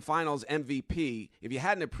two-time Finals MVP. If you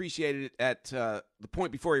hadn't appreciated it at the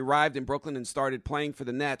point before he arrived in Brooklyn and started playing for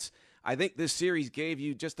the Nets, I think this series gave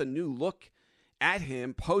you just a new look at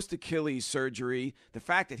him post-Achilles surgery. The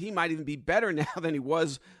fact that he might even be better now than he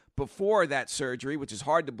was before that surgery, which is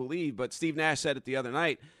hard to believe. But Steve Nash said it the other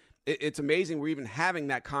night. It's amazing we're even having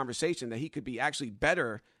that conversation, that he could be actually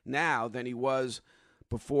better now than he was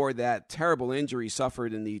before that terrible injury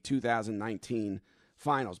suffered in the 2019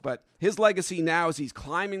 Finals. But his legacy now is he's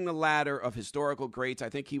climbing the ladder of historical greats. I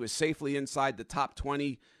think he was safely inside the top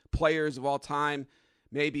 20 players of all time,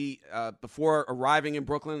 maybe before arriving in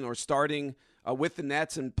Brooklyn or starting with the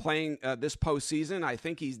Nets and playing this postseason. I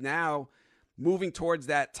think he's now moving towards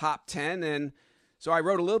that top 10. And so I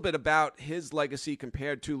wrote a little bit about his legacy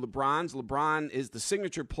compared to LeBron's. LeBron is the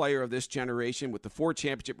signature player of this generation with the 4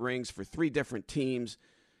 championship rings for 3 different teams.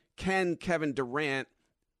 Can Kevin Durant,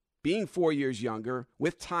 being 4 years younger,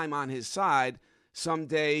 with time on his side,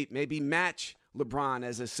 someday maybe match LeBron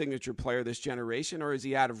as a signature player of this generation, or is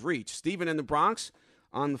he out of reach? Stephen in the Bronx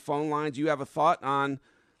on the phone lines. You have a thought on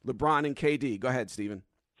LeBron and KD. Go ahead, Stephen.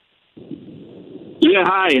 Yeah,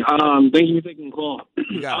 hi. Thank you for taking the call.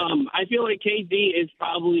 I feel like KD is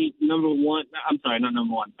probably number 1. I'm sorry, not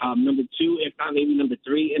number 1. Number 2, if not maybe number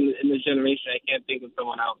 3 in this generation. I can't think of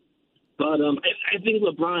someone else. But I think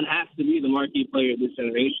LeBron has to be the marquee player of this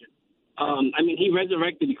generation. He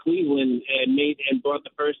resurrected Cleveland and brought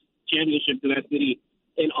the first championship to that city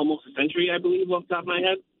in almost a century, I believe, off the top of my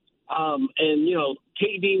head.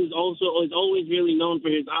 KD is always really known for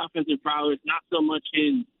his offensive prowess, not so much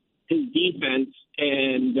his defense.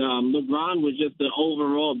 And LeBron was just the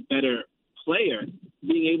overall better player,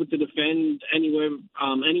 being able to defend anyone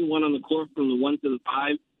on the court from the 1 to the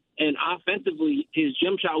 5. And offensively, his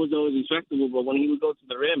jump shot was always respectable, but when he would go to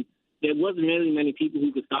the rim, there wasn't really many people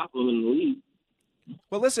who could stop him in the league.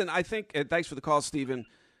 Well, listen, I think, and thanks for the call, Stephen,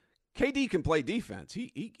 KD can play defense.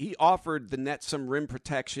 He offered the Nets some rim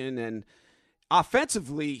protection, and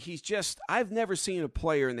offensively, I've never seen a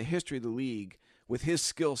player in the history of the league with his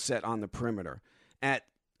skill set on the perimeter.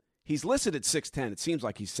 He's listed at 6'10". It seems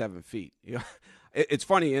like he's 7 feet. It's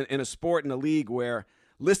funny, in a sport, in a league where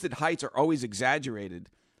listed heights are always exaggerated,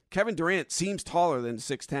 Kevin Durant seems taller than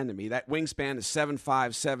 6'10" to me. That wingspan is 7'5",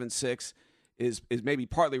 7'6", is maybe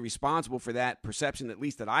partly responsible for that perception, at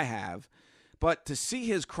least that I have. But to see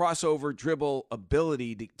his crossover dribble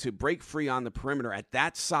ability to break free on the perimeter at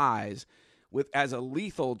that size, as a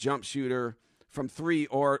lethal jump shooter from 3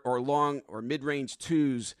 or long or mid-range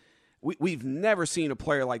 2s, we've never seen a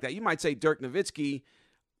player like that. You might say Dirk Nowitzki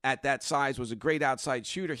at that size was a great outside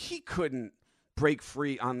shooter. He couldn't break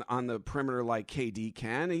free on the perimeter like KD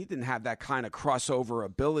can. He didn't have that kind of crossover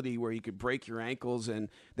ability where he could break your ankles and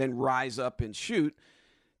then rise up and shoot.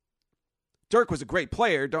 Dirk was a great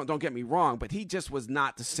player, don't get me wrong, but he just was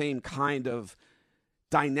not the same kind of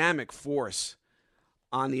dynamic force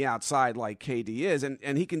on the outside like KD is. And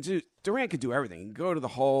Durant can do everything. He can go to the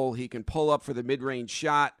hole. He can pull up for the mid-range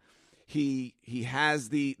shot. He has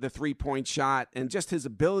the three-point shot, and just his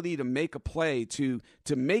ability to make a play, to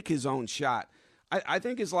make his own shot, I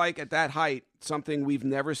think is like, at that height, something we've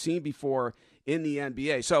never seen before in the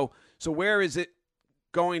NBA. So where is it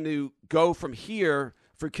going to go from here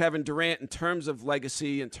for Kevin Durant in terms of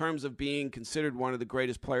legacy, in terms of being considered one of the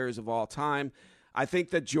greatest players of all time? I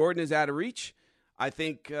think that Jordan is out of reach. I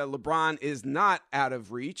think LeBron is not out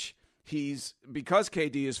of reach. Because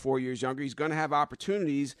KD is 4 years younger, he's going to have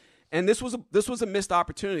opportunities. And this was a missed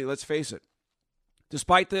opportunity, let's face it.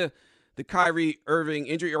 Despite the Kyrie Irving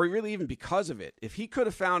injury, or really even because of it, if he could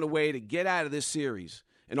have found a way to get out of this series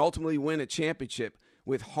and ultimately win a championship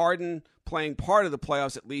with Harden playing part of the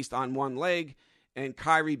playoffs at least on one leg, and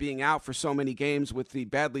Kyrie being out for so many games with the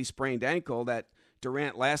badly sprained ankle that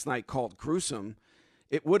Durant last night called gruesome,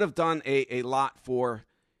 it would have done a lot for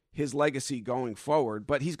his legacy going forward.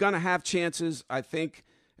 But he's going to have chances. I think,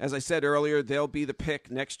 as I said earlier, they'll be the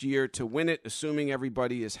pick next year to win it, assuming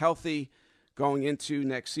everybody is healthy going into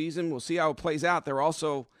next season. We'll see how it plays out. They're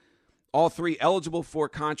also all 3 eligible for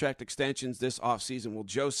contract extensions this offseason. Will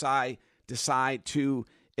Joe Tsai decide to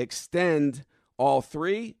extend all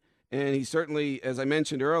 3? And he certainly, as I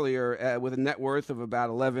mentioned earlier, with a net worth of about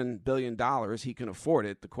 $11 billion, he can afford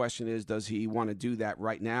it. The question is, does he want to do that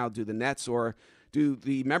right now? Do the Nets, or do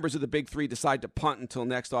the members of the Big Three decide to punt until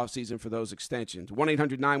next offseason for those extensions?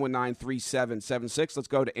 1-800-919-3776. Let's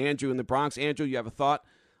go to Andrew in the Bronx. Andrew, you have a thought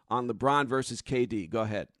on LeBron versus KD. Go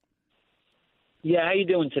ahead. Yeah, how you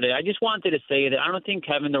doing today? I just wanted to say that I don't think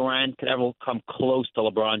Kevin Durant could ever come close to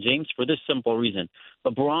LeBron James for this simple reason.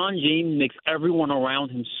 LeBron James makes everyone around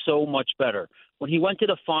him so much better. When he went to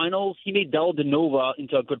the finals, he made Del DeNova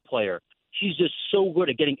into a good player. He's just so good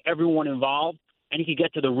at getting everyone involved, and he can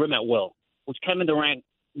get to the rim at will, which Kevin Durant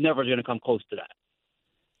never is going to come close to that.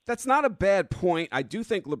 That's not a bad point. I do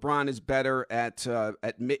think LeBron is better at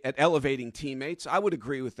elevating teammates. I would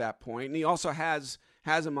agree with that point. And he also has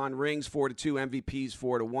him on rings 4-2, MVPs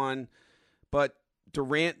 4-1. But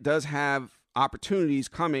Durant does have opportunities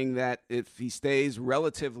coming that, if he stays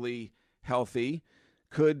relatively healthy,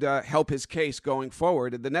 could help his case going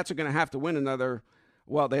forward. The Nets are going to have to win another.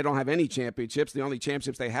 Well, they don't have any championships. The only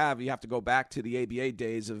championships they have, you have to go back to the ABA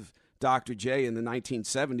days of Dr. J in the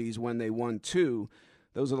 1970s when they won 2.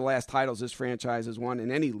 Those are the last titles this franchise has won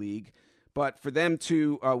in any league. But for them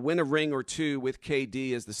to win a ring or 2 with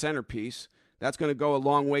KD as the centerpiece, that's going to go a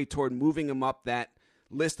long way toward moving him up that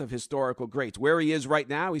list of historical greats. Where he is right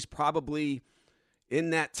now, he's probably in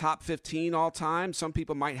that top 15 all time. Some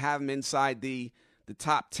people might have him inside the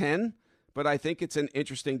top 10, but I think it's an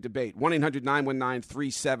interesting debate.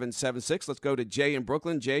 1-800-919-3776. Let's go to Jay in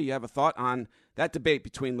Brooklyn. Jay, you have a thought on that debate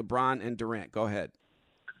between LeBron and Durant. Go ahead.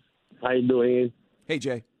 How you doing, Ian? Hey,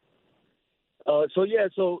 Jay. So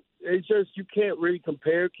it's just you can't really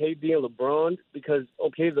compare KD and LeBron because,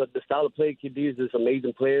 okay, the style of play KD is this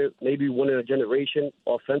amazing player, maybe one in a generation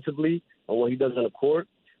offensively on what he does on the court.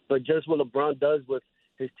 But just what LeBron does with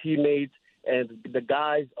his teammates and the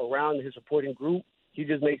guys around his supporting group, he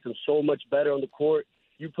just makes them so much better on the court.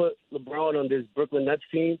 You put LeBron on this Brooklyn Nets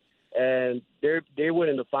team, and they win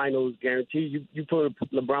in the finals, guaranteed. You put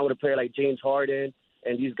LeBron with a player like James Harden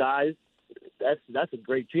and these guys, that's a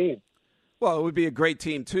great team. Well, it would be a great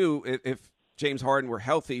team, too, if James Harden were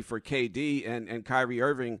healthy for KD and Kyrie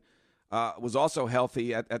Irving was also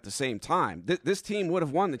healthy at the same time. This team would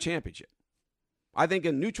have won the championship. I think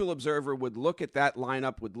a neutral observer would look at that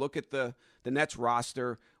lineup, would look at the Nets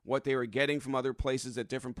roster, what they were getting from other places at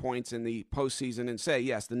different points in the postseason, and say,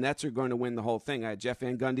 yes, the Nets are going to win the whole thing. I had Jeff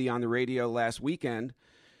Van Gundy on the radio last weekend,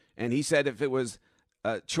 and he said if it was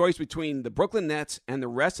a choice between the Brooklyn Nets and the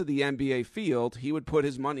rest of the NBA field, he would put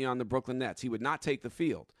his money on the Brooklyn Nets. He would not take the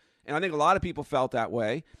field. And I think a lot of people felt that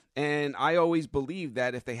way, and I always believed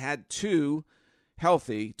that if they had 2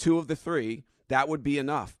 healthy, 2 of the 3, that would be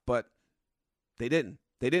enough. But they didn't.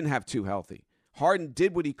 They didn't have 2 healthy. Harden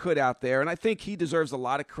did what he could out there, and I think he deserves a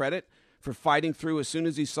lot of credit for fighting through. As soon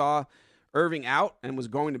as he saw Irving out and was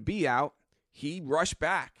going to be out, he rushed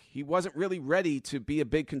back. He wasn't really ready to be a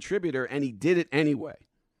big contributor, and he did it anyway.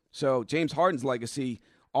 So James Harden's legacy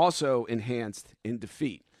also enhanced in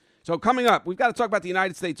defeat. So coming up, we've got to talk about the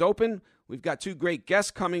United States Open. We've got 2 great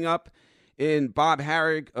guests coming up in Bob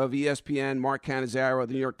Harig of ESPN, Mark Cannizzaro of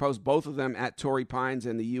the New York Post, both of them at Torrey Pines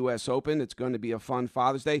and the U.S. Open. It's going to be a fun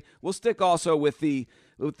Father's Day. We'll stick also with the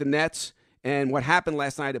Nets and what happened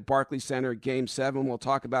last night at Barclays Center, Game 7. We'll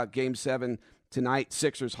talk about Game 7 tonight,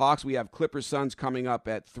 Sixers-Hawks. We have Clippers-Suns coming up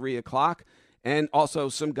at 3 o'clock, and also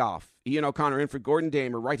some golf. Ian O'Connor in for Gordon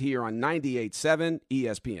Damer right here on 98.7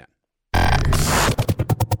 ESPN.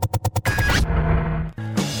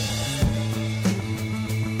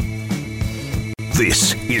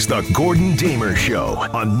 This is the Gordon Damer Show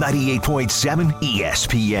on 98.7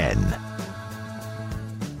 ESPN.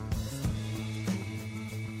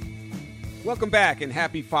 Welcome back and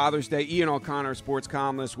happy Father's Day. Ian O'Connor, sports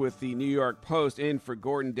columnist with the New York Post, in for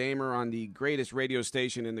Gordon Damer on the greatest radio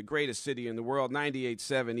station in the greatest city in the world,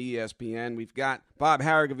 98.7 ESPN. We've got Bob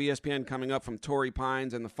Harig of ESPN coming up from Torrey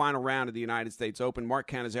Pines and the final round of the United States Open. Mark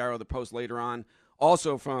Cannizzaro of the Post later on,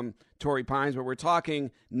 also from Torrey Pines, but we're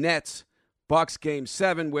talking Nets Bucks Game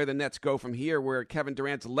 7, where the Nets go from here, where Kevin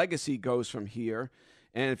Durant's legacy goes from here.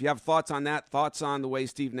 And if you have thoughts on that, thoughts on the way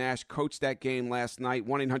Steve Nash coached that game last night,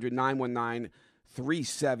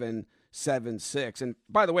 1-800-919-3776. And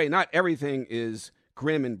by the way, not everything is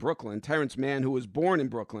grim in Brooklyn. Terrence Mann, who was born in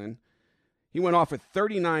Brooklyn, he went off with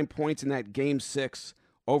 39 points in that Game 6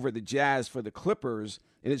 over the Jazz for the Clippers.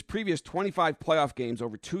 In his previous 25 playoff games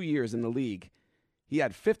over 2 years in the league, he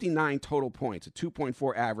had 59 total points, a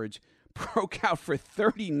 2.4 average, broke out for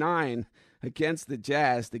 39 against the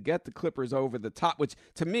Jazz to get the Clippers over the top, which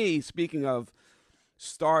to me, speaking of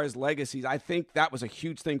stars' legacies, I think that was a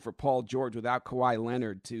huge thing for Paul George without Kawhi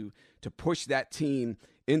Leonard to push that team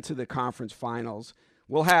into the conference finals.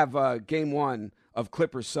 We'll have Game 1 of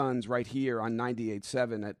Clippers-Suns right here on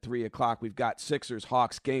 98.7 at 3 o'clock. We've got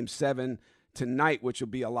Sixers-Hawks Game 7 tonight, which will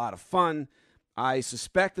be a lot of fun. I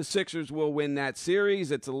suspect the Sixers will win that series.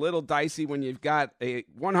 It's a little dicey when you've got a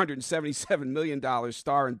 $177 million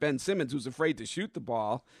star in Ben Simmons who's afraid to shoot the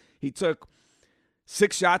ball. He took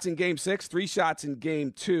 6 shots in Game 6, 3 shots in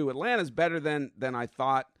Game 2. Atlanta's better than I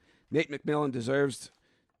thought. Nate McMillan deserves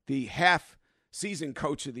the half-season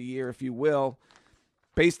coach of the year, if you will,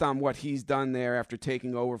 based on what he's done there after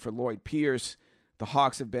taking over for Lloyd Pierce. The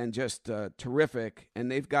Hawks have been just terrific, and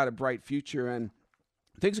they've got a bright future. And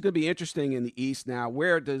things are going to be interesting in the East now.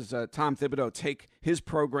 Where does Tom Thibodeau take his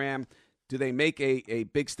program? Do they make a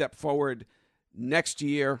big step forward next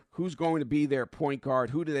year? Who's going to be their point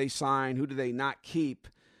guard? Who do they sign? Who do they not keep?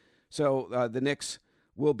 So the Knicks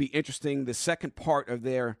will be interesting. The second part of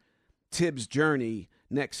their Tibbs journey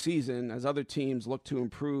next season as other teams look to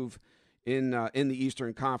improve in the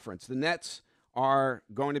Eastern Conference. The Nets are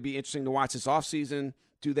going to be interesting to watch this offseason.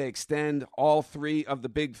 Do they extend all 3 of the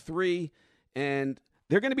big 3? And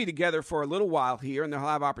they're going to be together for a little while here, and they'll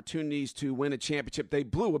have opportunities to win a championship. They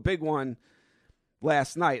blew a big one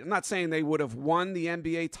last night. I'm not saying they would have won the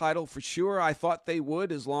NBA title for sure. I thought they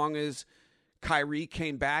would, as long as Kyrie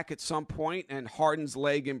came back at some point and Harden's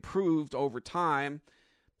leg improved over time.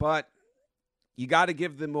 But you got to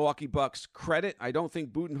give the Milwaukee Bucks credit. I don't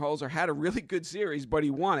think Budenholzer had a really good series, but he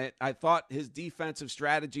won it. I thought his defensive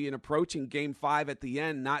strategy in approaching Game 5 at the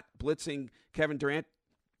end, not blitzing Kevin Durant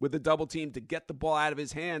with a double team to get the ball out of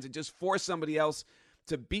his hands and just force somebody else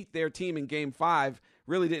to beat their team in Game 5,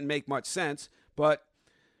 really didn't make much sense. But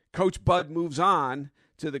Coach Bud moves on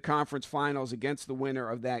to the conference finals against the winner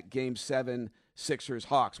of that Game 7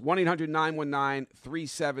 Sixers-Hawks.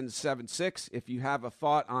 1-800-919-3776. If you have a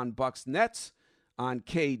thought on Bucks Nets, on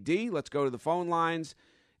KD, let's go to the phone lines.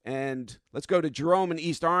 And let's go to Jerome in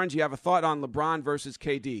East Orange. You have a thought on LeBron versus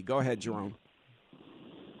KD. Go ahead, Jerome.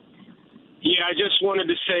 Yeah, I just wanted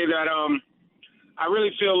to say that I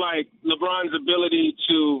really feel like LeBron's ability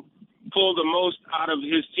to pull the most out of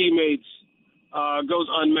his teammates goes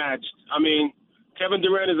unmatched. I mean, Kevin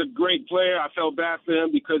Durant is a great player. I felt bad for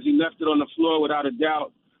him because he left it on the floor without a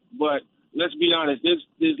doubt. But let's be honest,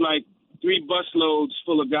 there's like 3 busloads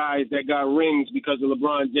full of guys that got rings because of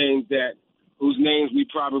LeBron James whose names we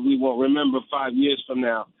probably won't remember 5 years from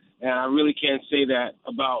now. And I really can't say that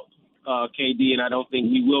about KD, and I don't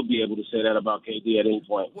think we will be able to say that about KD at any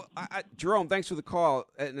point. Well, Jerome, thanks for the call.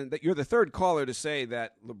 And you're the third caller to say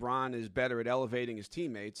that LeBron is better at elevating his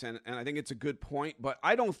teammates, and I think it's a good point. But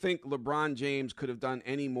I don't think LeBron James could have done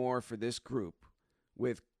any more for this group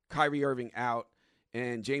with Kyrie Irving out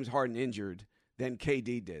and James Harden injured than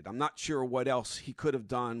KD did. I'm not sure what else he could have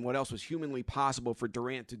done, what else was humanly possible for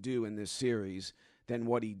Durant to do in this series than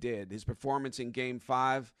what he did. His performance in Game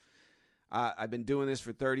 5, I've been doing this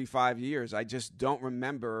for 35 years. I just don't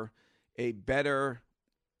remember a better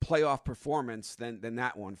playoff performance than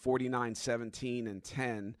that one, 49, 17, and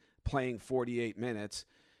 10, playing 48 minutes.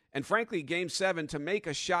 And frankly, Game 7, to make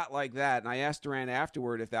a shot like that, and I asked Durant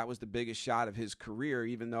afterward if that was the biggest shot of his career,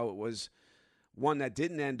 even though it was one that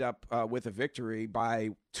didn't end up with a victory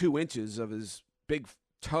by 2 inches of his big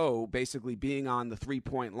toe basically being on the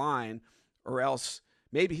three-point line, or else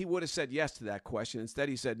maybe he would have said yes to that question. Instead,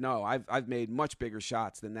 he said, no, I've made much bigger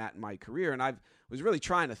shots than that in my career. And I was really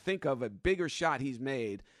trying to think of a bigger shot he's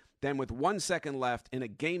made than with 1 second left in a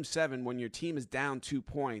Game 7 when your team is down 2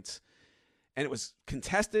 points. And it was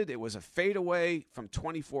contested. It was a fadeaway from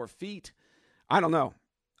 24 feet. I don't know.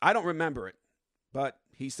 I don't remember it. But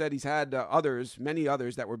he said he's had many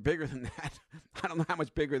others that were bigger than that. I don't know how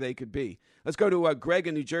much bigger they could be. Let's go to Greg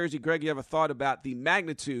in New Jersey. Greg, you have a thought about the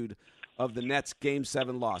magnitude of the Nets' Game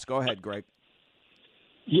 7 loss. Go ahead, Greg.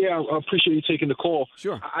 Yeah, I appreciate you taking the call.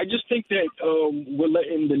 Sure. I just think that we're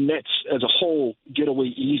letting the Nets as a whole get away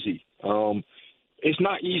easy. It's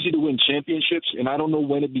not easy to win championships, and I don't know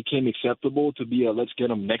when it became acceptable to be a let's get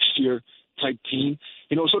them next year type team.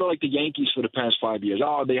 You know, sort of like the Yankees for the past 5 years.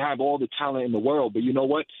 Oh, they have all the talent in the world, but you know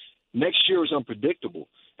what? Next year is unpredictable.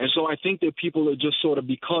 And so I think that people are just sort of,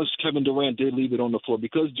 because Kevin Durant did leave it on the floor,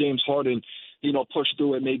 because James Harden, pushed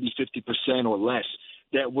through it maybe 50% or less,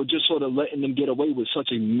 that we're just sort of letting them get away with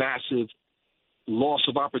such a massive loss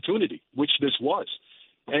of opportunity, which this was.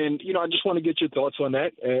 And, I just want to get your thoughts on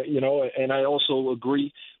that, and I also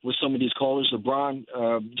agree with some of these callers.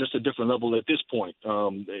 LeBron, just a different level at this point.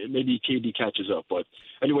 Maybe KD catches up. But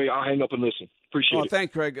anyway, I'll hang up and listen. Appreciate it.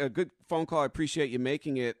 Thanks, Greg. A good phone call. I appreciate you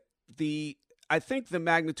making it. I think the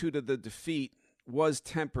magnitude of the defeat was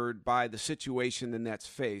tempered by the situation the Nets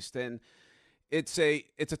faced. And it's a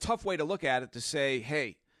tough way to look at it, to say,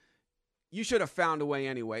 hey, you should have found a way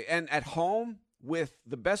anyway. And at home, with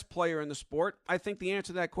the best player in the sport, I think the answer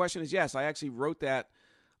to that question is yes. I actually wrote that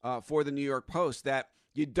for the New York Post that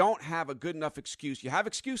you don't have a good enough excuse. You have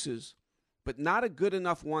excuses, but not a good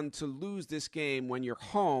enough one to lose this game when you're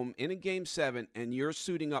home in a Game 7 and you're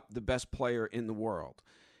suiting up the best player in the world.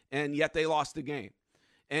 And yet they lost the game.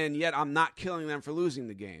 And yet I'm not killing them for losing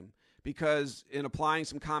the game because in applying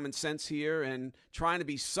some common sense here and trying to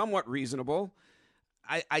be somewhat reasonable,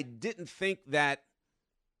 I didn't think that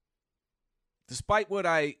despite what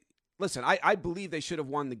I believe they should have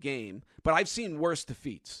won the game, but I've seen worse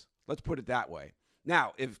defeats. Let's put it that way.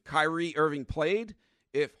 Now, if Kyrie Irving played,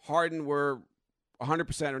 if Harden were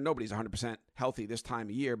 100%, or nobody's 100% healthy this time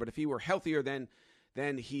of year, but if he were healthier than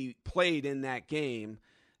he played in that game,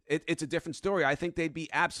 it's a different story. I think they'd be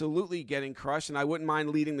absolutely getting crushed, and I wouldn't mind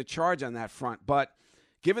leading the charge on that front. But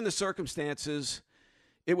given the circumstances,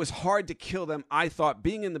 it was hard to kill them, I thought,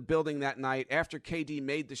 being in the building that night after KD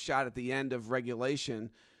made the shot at the end of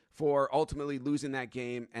regulation for ultimately losing that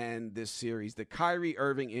game and this series. The Kyrie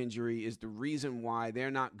Irving injury is the reason why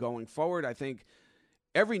they're not going forward. I think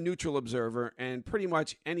every neutral observer and pretty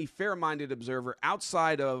much any fair-minded observer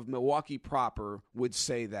outside of Milwaukee proper would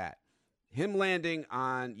say that. Him landing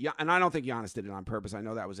on, and I don't think Giannis did it on purpose. I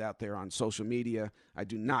know that was out there on social media. I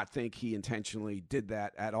do not think he intentionally did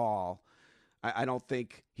that at all. I don't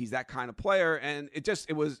think he's that kind of player. And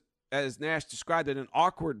it was, as Nash described it, an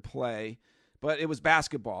awkward play, but it was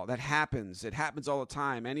basketball. That happens. It happens all the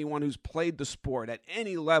time. Anyone who's played the sport at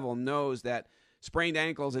any level knows that sprained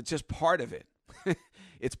ankles, it's just part of it.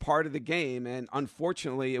 It's part of the game. And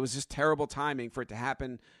unfortunately, it was just terrible timing for it to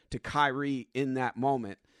happen to Kyrie in that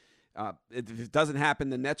moment. If it doesn't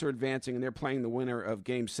happen, the Nets are advancing, and they're playing the winner of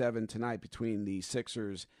Game 7 tonight between the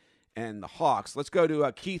Sixers and the Hawks. Let's go to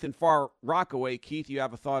Keith in Far Rockaway. Keith, you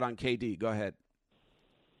have a thought on KD. Go ahead.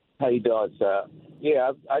 How you doing, sir?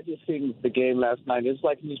 Yeah, I just seen the game last night. It's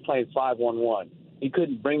like he was playing 5-on-1. He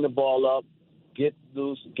couldn't bring the ball up, get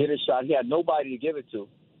loose, get a shot. He had nobody to give it to,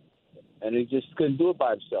 and he just couldn't do it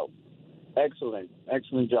by himself. Excellent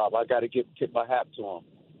job. I got to tip my hat to him.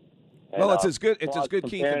 And, well, it's as good,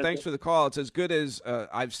 Keith, and thanks for the call. It's as good as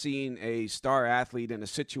I've seen a star athlete in a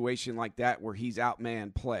situation like that where he's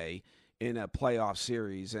outmanned play in a playoff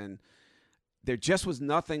series, and there just was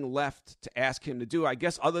nothing left to ask him to do, I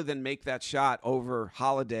guess, other than make that shot over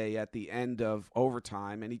Holiday at the end of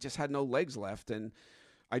overtime, and he just had no legs left. And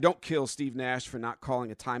I don't kill Steve Nash for not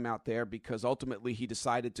calling a timeout there because ultimately he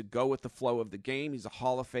decided to go with the flow of the game. He's a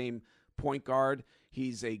Hall of Fame point guard.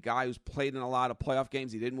 He's a guy who's played in a lot of playoff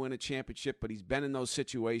games. He didn't win a championship, but he's been in those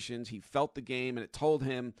situations. He felt the game, and it told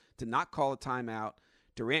him to not call a timeout.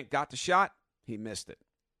 Durant got the shot. He missed it.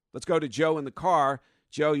 Let's go to Joe in the car.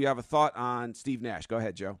 Joe, you have a thought on Steve Nash. Go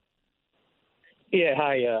ahead, Joe. Yeah,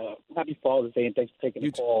 hi. Happy Father's Day, and thanks for taking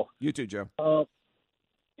the call. You too, Joe.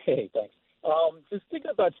 Hey, thanks. Just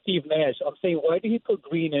thinking about Steve Nash, I'm saying, why did he put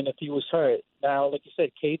Green in if he was hurt? Now, like you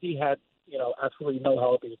said, KD had absolutely no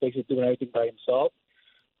help. He was basically doing everything by himself.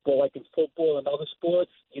 But like in football and other sports,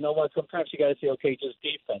 you know what? Sometimes you got to say, okay, just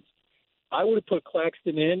defense. I would have put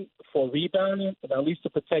Claxton in for rebounding, and at least to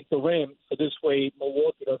protect the rim. So this way,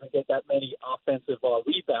 Milwaukee doesn't get that many offensive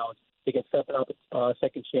rebounds. They get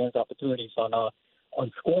second chance opportunities on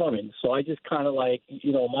scoring. So I just kind of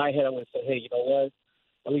in my head, I would say, hey, you know what?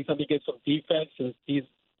 At least let me get some defense since these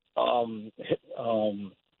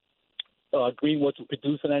Green wasn't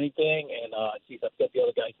producing anything, and geez, I forget the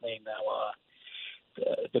other guy's name now.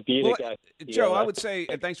 The bearded guy. Joe, I would say,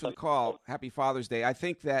 and thanks for the call. Happy Father's Day. I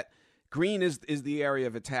think that Green is the area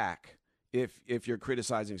of attack if you're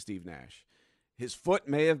criticizing Steve Nash. His foot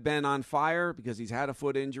may have been on fire because he's had a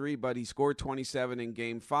foot injury, but he scored 27 in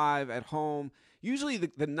Game 5 at home. Usually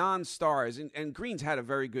the non-stars, and Green's had a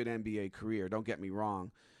very good NBA career, don't get me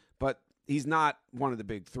wrong, but he's not one of the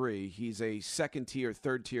big three. He's a second-tier,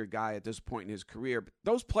 third-tier guy at this point in his career. But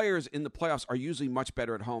those players in the playoffs are usually much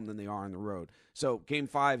better at home than they are on the road. So Game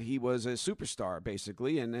 5, he was a superstar,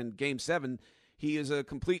 basically. And then Game 7, he is a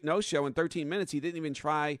complete no-show. In 13 minutes, he didn't even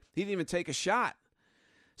try. He didn't even take a shot.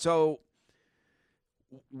 So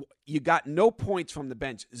you got no points from the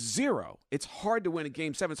bench. 0. It's hard to win a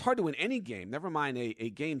Game 7. It's hard to win any game, never mind a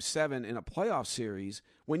Game 7 in a playoff series,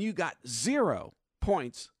 when you got 0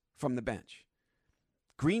 points from the bench.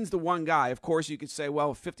 Green's the one guy. Of course, you could say,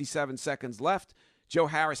 well, 57 seconds left. Joe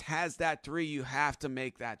Harris has that 3. You have to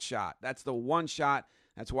make that shot. That's the one shot.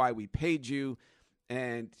 That's why we paid you.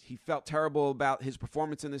 And he felt terrible about his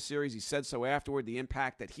performance in this series. He said so afterward, the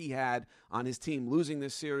impact that he had on his team losing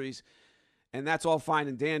this series. And that's all fine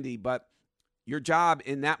and dandy, but your job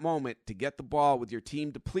in that moment to get the ball with your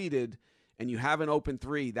team depleted and you have an open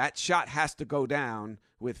 3, that shot has to go down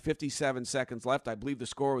with 57 seconds left. I believe the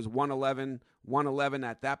score was 111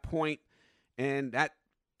 at that point, and that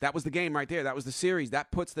that was the game right there. That was the series.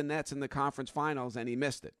 That puts the Nets in the conference finals, and he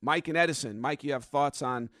missed it. Mike and Edison. Mike, you have thoughts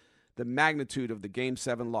on the magnitude of the Game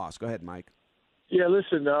 7 loss. Go ahead, Mike. Yeah,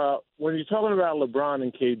 listen, when you're talking about LeBron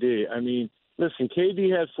and KD, I mean, listen,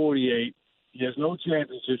 KD has 48. He has no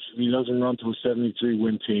championships if he doesn't run to a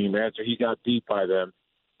 73-win team after he got beat by them.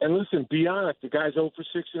 And listen, be honest, the guy's 0 for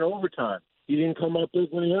 6 in overtime. He didn't come up big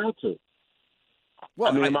when he had to.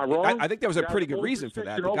 Well, I mean, am I wrong? I think there was a pretty good reason for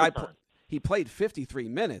that. The guy he played 53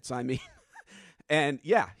 minutes. I mean, and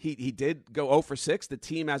yeah, he did go 0 for 6. The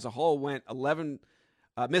team as a whole went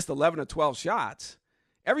missed 11 of 12 shots.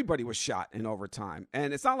 Everybody was shot in overtime,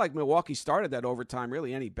 and it's not like Milwaukee started that overtime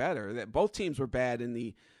really any better. That both teams were bad in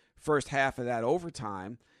the first half of that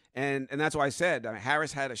overtime, and that's why I said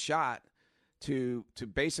Harris had a shot to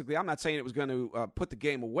basically, I'm not saying it was going to put the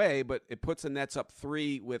game away, but it puts the Nets up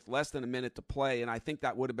 3 with less than a minute to play, and I think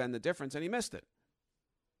that would have been the difference, and he missed it.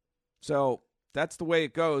 So that's the way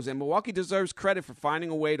it goes, and Milwaukee deserves credit for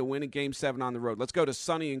finding a way to win a Game 7 on the road. Let's go to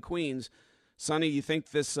Sonny in Queens. Sonny, you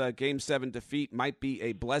think this Game 7 defeat might be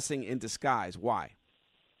a blessing in disguise. Why?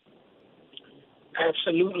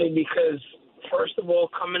 Absolutely, because first of all,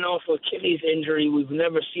 coming off Achilles injury, we've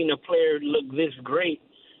never seen a player look this great.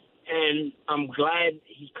 And I'm glad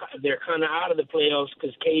they're kind of out of the playoffs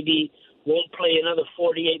because KD won't play another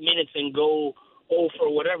 48 minutes and go 0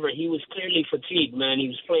 for whatever. He was clearly fatigued, man. He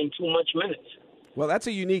was playing too much minutes. Well, that's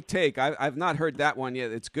a unique take. I've not heard that one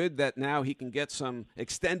yet. It's good that now he can get some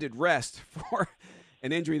extended rest for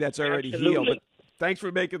an injury that's already healed. But thanks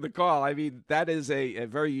for making the call. I mean, that is a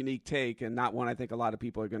very unique take and not one I think a lot of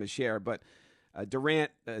people are going to share. But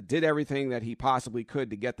Durant did everything that he possibly could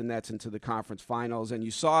to get the Nets into the conference finals. And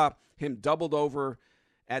you saw him doubled over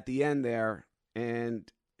at the end there,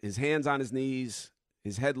 and his hands on his knees,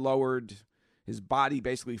 his head lowered, his body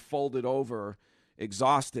basically folded over,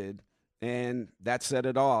 exhausted. And that said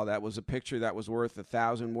it all. That was a picture that was worth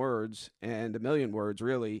 1,000 words and 1,000,000 words,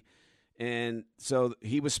 really. And so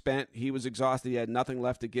he was spent. He was exhausted. He had nothing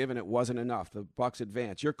left to give, and it wasn't enough. The Bucks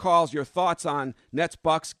advance. Your calls, your thoughts on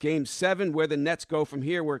Nets-Bucks Game 7, where the Nets go from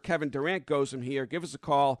here, where Kevin Durant goes from here. Give us a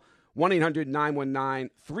call,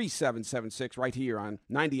 1-800-919-3776, right here on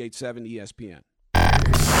 98.7 ESPN.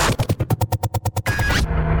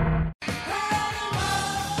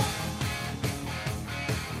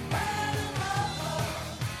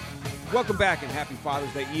 Welcome back and happy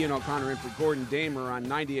Father's Day. Ian O'Connor in for Gordon Damer on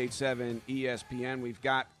 98.7 ESPN. We've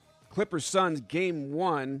got Clippers-Suns Game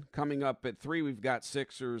 1 coming up at 3. We've got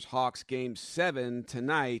Sixers-Hawks Game 7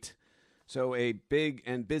 tonight. So a big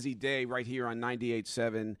and busy day right here on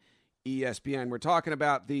 98.7 ESPN. We're talking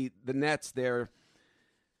about the Nets there.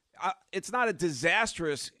 It's not a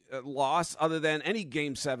disastrous loss, other than any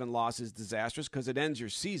Game 7 loss is disastrous because it ends your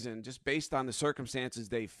season just based on the circumstances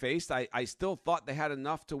they faced. I still thought they had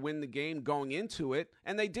enough to win the game going into it,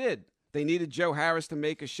 and they did. They needed Joe Harris to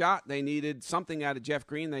make a shot. They needed something out of Jeff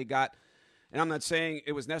Green. They got, and I'm not saying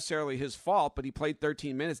it was necessarily his fault, but he played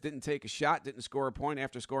 13 minutes, didn't take a shot, didn't score a point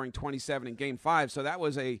after scoring 27 in Game 5. So that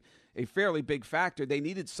was a fairly big factor. They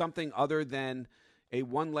needed something other than a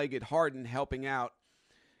one-legged Harden helping out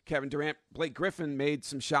Kevin Durant. Blake Griffin made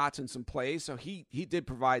some shots and some plays, so he did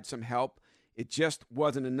provide some help. It just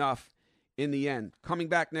wasn't enough in the end. Coming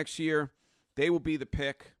back next year, they will be the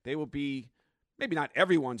pick. They will be maybe not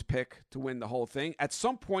everyone's pick to win the whole thing. At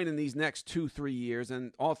some point in these next 2-3 years,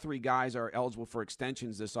 and all three guys are eligible for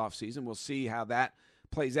extensions this offseason, we'll see how that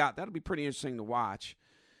plays out. That'll be pretty interesting to watch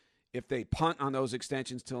if they punt on those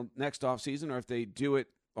extensions till next offseason or if they do it,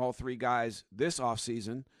 all three guys, this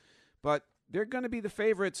offseason. But they're going to be the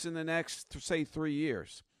favorites in the next, say, 3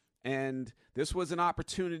 years. And this was an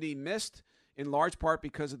opportunity missed in large part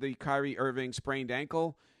because of the Kyrie Irving sprained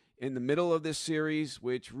ankle in the middle of this series,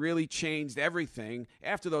 which really changed everything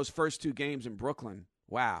after those first 2 games in Brooklyn.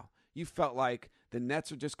 Wow. You felt like the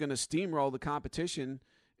Nets are just going to steamroll the competition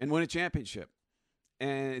and win a championship.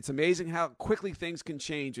 And it's amazing how quickly things can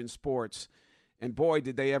change in sports. And boy,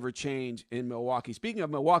 did they ever change in Milwaukee. Speaking of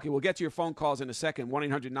Milwaukee, we'll get to your phone calls in a second.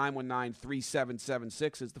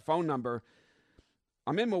 1-800-919-3776 is the phone number.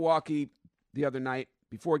 I'm in Milwaukee the other night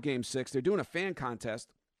before Game 6. They're doing a fan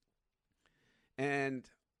contest. And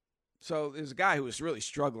so there's a guy who was really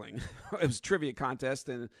struggling. It was a trivia contest,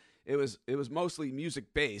 and it was mostly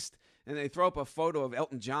music-based. And they throw up a photo of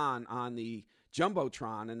Elton John on the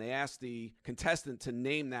Jumbotron, and they asked the contestant to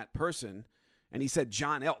name that person. And he said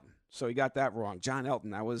John Elton. So he got that wrong. John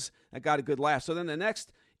Elton. That got a good laugh. So then the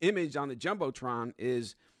next image on the Jumbotron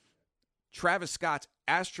is Travis Scott's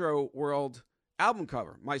Astro World album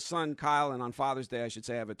cover. My son Kyle, and on Father's Day, I should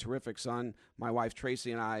say, I have a terrific son. My wife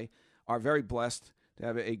Tracy and I are very blessed to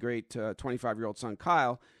have a great 25-year-old son,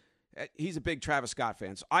 Kyle. He's a big Travis Scott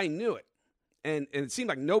fan, so I knew it. And it seemed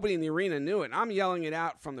like nobody in the arena knew it. And I'm yelling it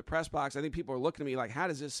out from the press box. I think people are looking at me like, how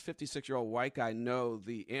does this 56-year-old white guy know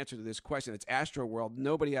the answer to this question? It's Astro World.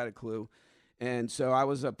 Nobody had a clue. And so I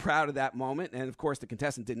was proud of that moment. And, of course, the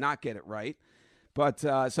contestant did not get it right. But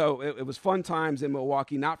so it was fun times in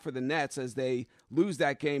Milwaukee, not for the Nets, as they lose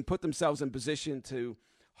that game, put themselves in position to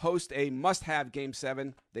host a must-have Game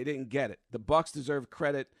 7. They didn't get it. The Bucks deserve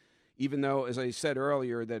credit, even though, as I said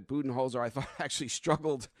earlier, that Budenholzer, I thought, actually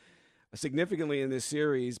struggled significantly in this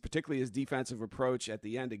series, particularly his defensive approach at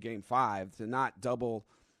the end of Game 5, to not double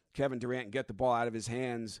Kevin Durant and get the ball out of his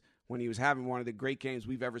hands when he was having one of the great games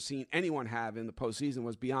we've ever seen anyone have in the postseason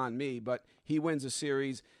was beyond me. But he wins a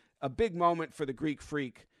series. A big moment for the Greek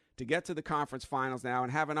Freak to get to the conference finals now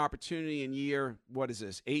and have an opportunity in year, what is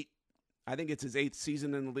this, 8? I think it's his 8th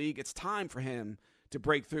season in the league. It's time for him to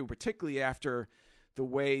break through, particularly after the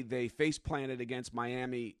way they face-planted against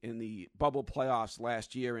Miami in the bubble playoffs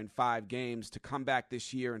last year in 5 games, to come back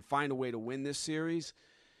this year and find a way to win this series.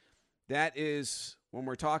 That is, when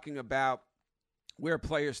we're talking about where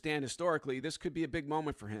players stand historically, this could be a big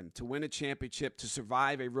moment for him to win a championship, to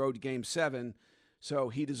survive a road Game 7. So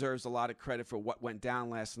he deserves a lot of credit for what went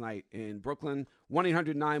down last night in Brooklyn.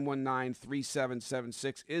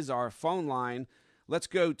 1-800-919-3776 is our phone line. Let's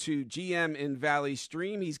go to GM in Valley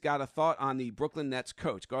Stream. He's got a thought on the Brooklyn Nets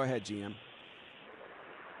coach. Go ahead, GM.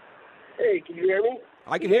 Hey, can you hear me?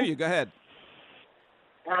 I can hear you. Go ahead.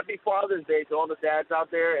 Happy Father's Day to all the dads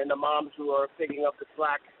out there and the moms who are picking up the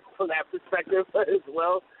slack from that perspective as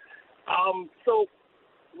well. So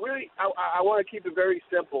really, I want to keep it very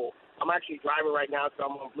simple. I'm actually driving right now, so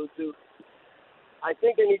I'm on Bluetooth. I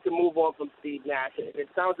think they need to move on from Steve Nash. It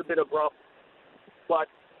sounds a bit abrupt, but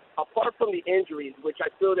apart from the injuries, which I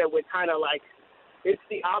feel that we're kind of like, it's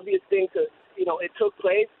the obvious thing to, it took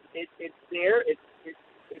place. It's there. It's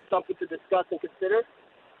something to discuss and consider.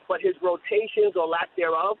 But his rotations or lack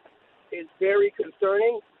thereof is very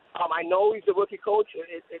concerning. I know he's a rookie coach.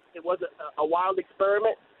 It was a wild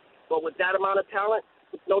experiment, but with that amount of talent,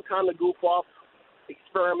 it's no time to goof off,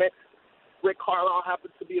 experiment. Rick Carlisle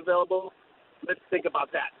happens to be available. Let's think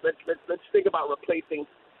about that. Let's think about replacing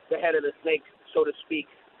the head of the snake, so to speak,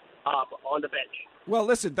 on the bench. Well,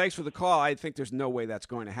 listen, thanks for the call. I think there's no way that's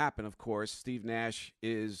going to happen, of course. Steve Nash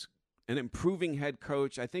is an improving head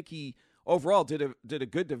coach. I think he overall did a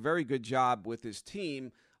good to very good job with his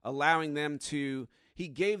team, allowing them to – he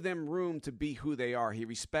gave them room to be who they are. He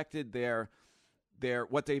respected their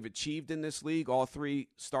what they've achieved in this league, all 3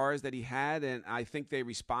 stars that he had, and I think they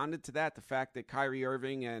responded to that. The fact that Kyrie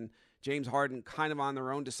Irving and James Harden kind of on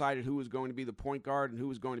their own decided who was going to be the point guard and who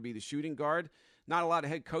was going to be the shooting guard. Not a lot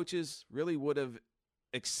of head coaches really would have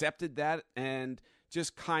accepted that and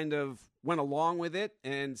just kind of went along with it.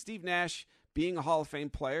 And Steve Nash, being a Hall of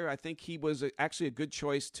Fame player, I think he was actually a good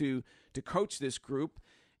choice to coach this group.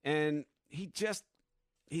 And he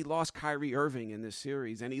lost Kyrie Irving in this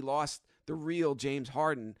series, and he lost the real James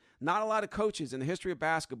Harden. Not a lot of coaches in the history of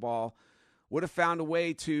basketball would have found a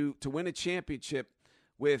way to win a championship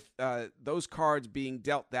with those cards being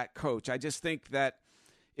dealt that coach. I just think that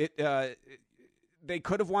they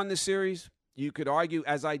could have won this series. You could argue,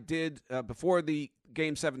 as I did before the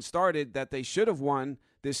Game 7 started, that they should have won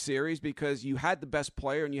this series because you had the best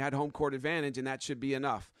player and you had home court advantage, and that should be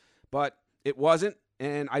enough. But it wasn't.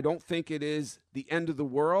 And I don't think it is the end of the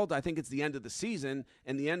world. I think it's the end of the season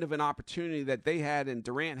and the end of an opportunity that they had and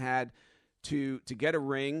Durant had to get a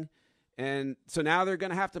ring. And so now they're going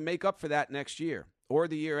to have to make up for that next year or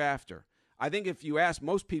the year after. I think if you ask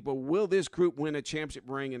most people, will this group win a championship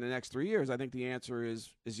ring in the next 3 years? I think the answer is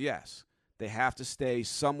yes. They have to stay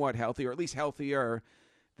somewhat healthy, or at least healthier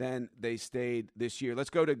than they stayed this year. Let's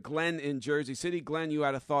go to Glenn in Jersey City. Glenn, you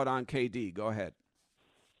had a thought on KD. Go ahead.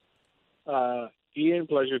 Ian,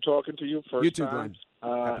 pleasure talking to you. First you too, time.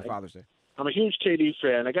 Glenn. Happy Father's Day. I'm a huge KD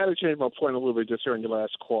fan. I got to change my point a little bit just hearing your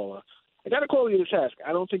last caller. I got to call you to task.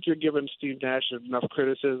 I don't think you're giving Steve Nash enough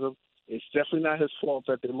criticism. It's definitely not his fault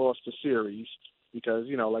that they lost the series because,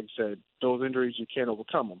 like I said, those injuries, you can't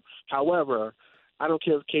overcome them. However, I don't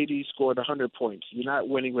care if KD scored 100 points. You're not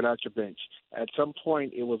winning without your bench. At some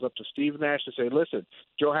point, it was up to Steve Nash to say, listen,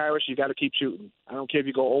 Joe Harris, you got to keep shooting. I don't care if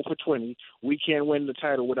you go 0 for 20. We can't win the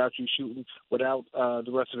title without you shooting, without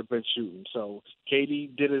the rest of the bench shooting. So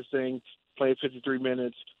KD did his thing, played 53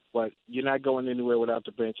 minutes, but you're not going anywhere without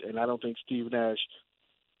the bench. And I don't think Steve Nash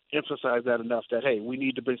emphasized that enough that, hey, we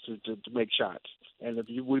need the bench to make shots. And if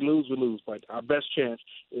we lose, we lose. But our best chance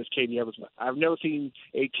is KD Evans. I've never seen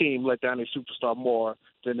a team let down a superstar more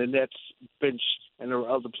than the Nets bench and the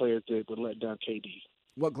other players did would let down KD.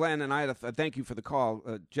 Well, Glenn, and I thank you for the call.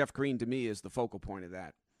 Jeff Green, to me, is the focal point of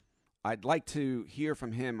that. I'd like to hear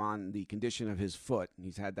from him on the condition of his foot.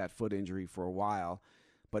 He's had that foot injury for a while.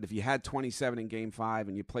 But if you had 27 in Game 5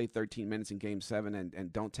 and you play 13 minutes in Game 7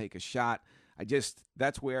 and don't take a shot,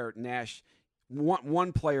 that's where Nash,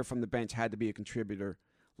 one player from the bench had to be a contributor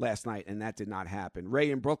last night, and that did not happen. Ray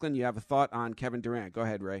in Brooklyn, you have a thought on Kevin Durant. Go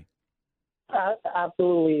ahead, Ray.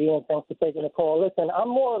 Absolutely, Ian. Thanks for taking the call. Listen, I'm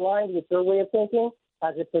more aligned with your way of thinking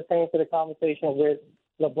as it pertains to the conversation with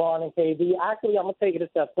LeBron and KD. Actually, I'm going to take it a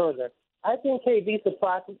step further. I think KD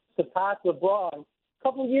surpassed LeBron a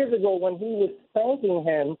couple of years ago when he was spanking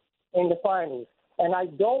him in the finals. And I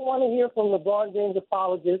don't want to hear from LeBron James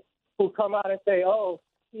apologists who come out and say, oh,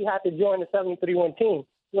 he had to join the 73-1 team.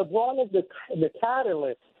 LeBron is the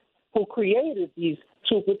catalyst who created these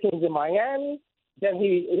super teams in Miami. Then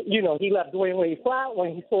he left Dwayne Wade flat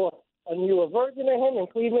when he saw a newer version of him in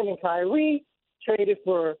Cleveland and Kyrie, traded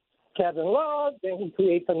for Kevin Love. Then he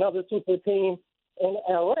creates another super team in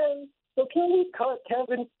L.A. So can we cut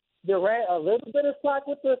Kevin Durant a little bit of slack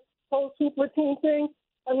with the whole super team thing?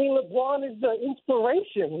 I mean, LeBron is the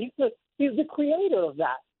inspiration. He's the creator of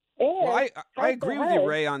that. And well, I agree with you,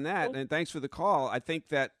 Ray, on that, and thanks for the call. I think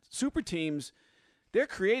that super teams, they're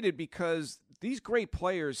created because these great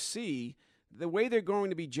players see the way they're going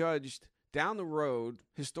to be judged down the road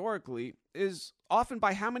historically is often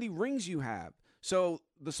by how many rings you have. So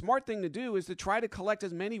the smart thing to do is to try to collect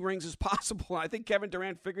as many rings as possible. I think Kevin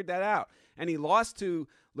Durant figured that out. And he lost to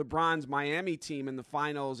LeBron's Miami team in the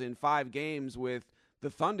finals in 5 games with the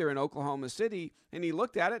Thunder in Oklahoma City. And he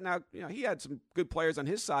looked at it. Now, he had some good players on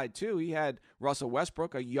his side, too. He had Russell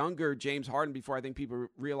Westbrook, a younger James Harden, before I think people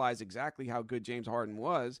realized exactly how good James Harden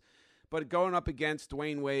was. But going up against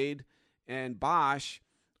Dwayne Wade and Bosh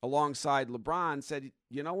alongside LeBron, said,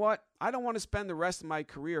 you know what? I don't want to spend the rest of my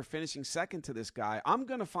career finishing second to this guy. I'm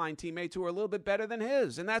going to find teammates who are a little bit better than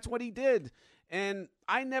his. And that's what he did. And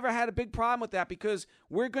I never had a big problem with that because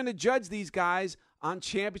we're going to judge these guys on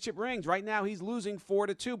championship rings. Right now, he's losing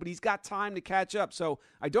 4-2, but he's got time to catch up. So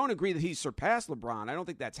I don't agree that he's surpassed LeBron. I don't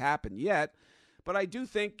think that's happened yet. But I do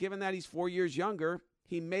think, given that he's 4 years younger,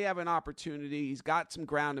 he may have an opportunity. He's got some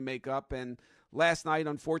ground to make up. And last night,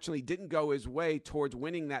 unfortunately, didn't go his way towards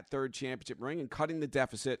winning that 3rd championship ring and cutting the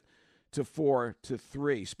deficit to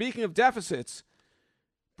 4-3. Speaking of deficits,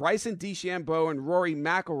 Bryson DeChambeau and Rory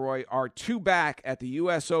McIlroy are 2 back at the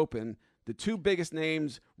U.S. Open, the 2 biggest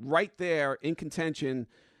names right there in contention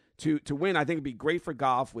to win. I think it'd be great for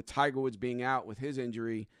golf with Tiger Woods being out with his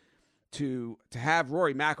injury to have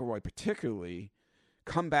Rory McIlroy particularly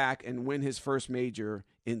come back and win his first major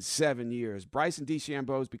in 7 years. Bryson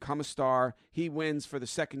DeChambeau has become a star. He wins for the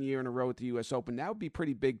 2nd year in a row at the U.S. Open. That would be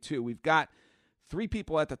pretty big, too. We've got 3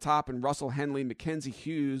 people at the top in Russell Henley, Mackenzie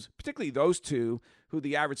Hughes, particularly those 2, who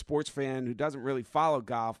the average sports fan who doesn't really follow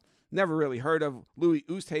golf never really heard of. Louis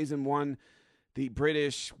Oosthuizen won the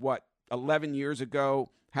British, 11 years ago.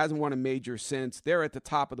 Hasn't won a major since. They're at the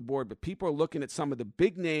top of the board, but people are looking at some of the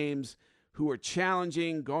big names who are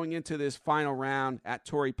challenging going into this final round at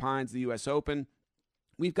Torrey Pines, the U.S. Open.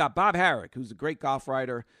 We've got Bob Harig, who's a great golf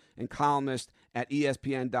writer and columnist at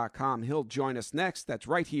ESPN.com. He'll join us next. That's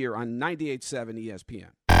right here on 98.7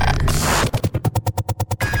 ESPN.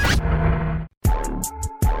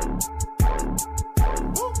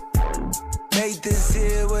 Nathan's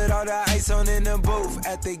here with all the ice on in the booth.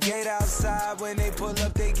 At the gate outside, when they pull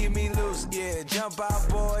up, they give me loose. Yeah, jump out,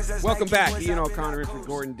 boys. That's Welcome like back. boys, Ian O'Connor in for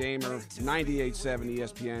Gordon Damer, 98.7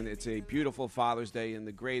 ESPN. It's a beautiful Father's Day in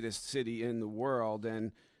the greatest city in the world.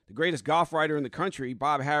 And the greatest golf writer in the country,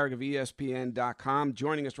 Bob Harig of ESPN.com,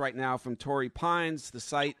 joining us right now from Torrey Pines, the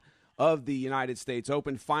site of the United States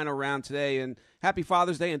Open. Final round today. And happy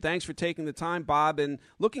Father's Day, and thanks for taking the time, Bob. And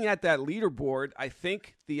looking at that leaderboard, I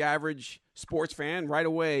think the average sports fan right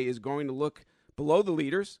away is going to look below the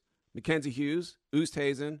leaders, Mackenzie Hughes,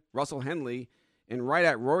 Oosthuizen, Russell Henley, and right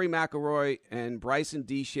at Rory McIlroy and Bryson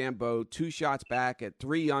DeChambeau, 2 shots back at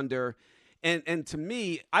 3 under. And to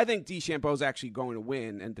me, I think DeChambeau is actually going to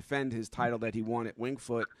win and defend his title that he won at Winged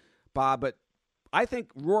Foot, Bob. But I think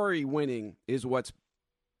Rory winning is what's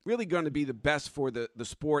really going to be the best for the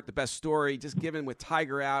sport, the best story, just given with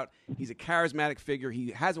Tiger out. He's a charismatic figure. He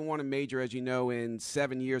hasn't won a major, as you know, in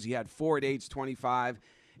 7 years. He had 4 at age 25,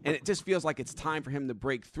 and it just feels like it's time for him to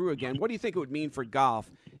break through again. What do you think it would mean for golf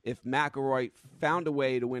if McIlroy found a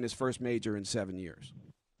way to win his first major in 7 years?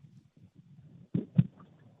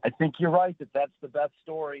 I think you're right that that's the best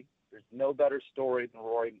story. There's no better story than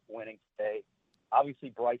Rory winning today. Obviously,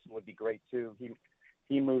 Bryson would be great, too.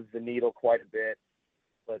 He moves the needle quite a bit.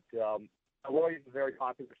 But Rory is a very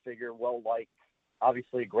popular figure, well-liked,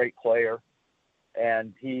 obviously a great player.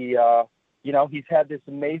 and he, he's had this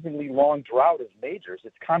amazingly long drought of majors.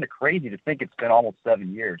 It's kind of crazy to think it's been almost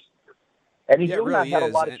 7 years, and he's really not had a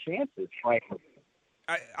lot of chances, frankly.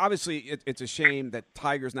 Obviously, it's a shame that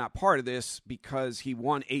Tiger's not part of this because he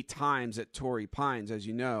won 8 times at Torrey Pines, as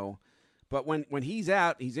you know. But when he's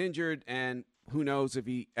out, he's injured, and who knows if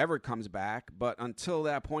he ever comes back. But until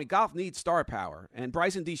that point, golf needs star power, and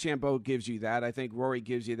Bryson DeChambeau gives you that. I think Rory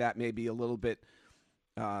gives you that maybe a little bit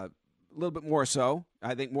more so.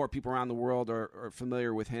 I think more people around the world are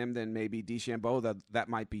familiar with him than maybe DeChambeau. That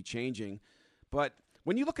might be changing. But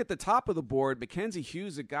when you look at the top of the board, Mackenzie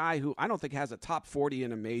Hughes, a guy who I don't think has a top 40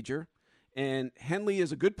 in a major, and Henley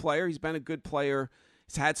is a good player. He's been a good player.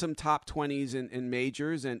 He's had some top 20s in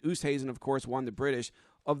majors, and Oosthuizen, of course, won the British.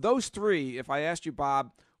 Of those three, if I asked you,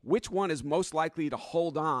 Bob, which one is most likely to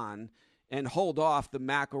hold on and hold off the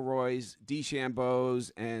McIlroys,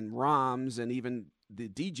 DeChambeaus, and Rahms, and even the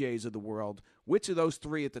DJs of the world, which of those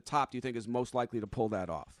three at the top do you think is most likely to pull that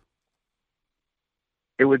off?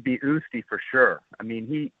 It would be Usti for sure. I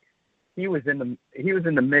mean, he was in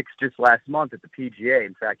the mix just last month at the PGA.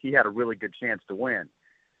 In fact, he had a really good chance to win.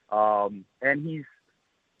 And he's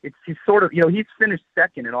sort of, he's finished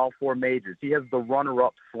second in all 4 majors. He has the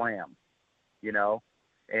runner-up slam,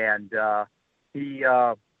 and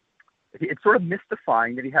it's sort of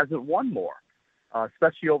mystifying that he hasn't won more,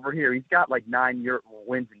 especially over here. He's got like 9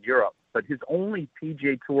 wins in Europe, but his only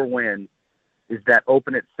PGA Tour win is that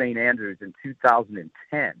Open at St. Andrews in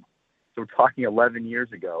 2010. So we're talking 11 years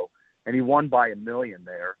ago, and he won by $1 million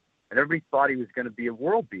there, and everybody thought he was going to be a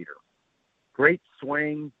world beater. Great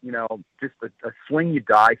swing, just a swing you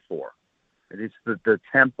die for. And it's the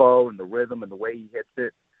tempo and the rhythm and the way he hits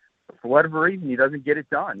it. But for whatever reason, he doesn't get it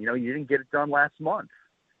done. He didn't get it done last month.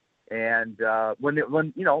 And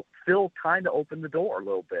when Phil kind of opened the door a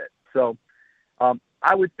little bit. So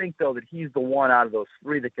I would think, though, that he's the one out of those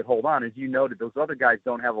 3 that could hold on. As you noted, those other guys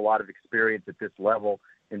don't have a lot of experience at this level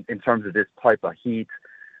in terms of this type of heat.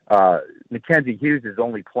 Mackenzie Hughes is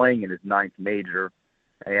only playing in his 9th major.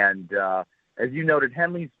 And as you noted,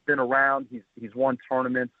 Henley's been around. He's won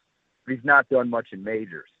tournaments, but he's not done much in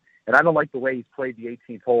majors. And I don't like the way he's played the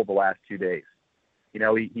 18th hole the last 2 days. He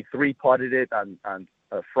 3-putted it on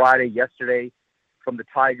Friday, yesterday, from the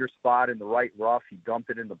Tiger spot in the right rough. He dumped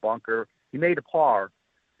it in the bunker. He made a par,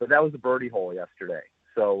 but that was a birdie hole yesterday.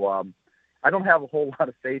 So I don't have a whole lot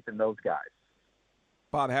of faith in those guys.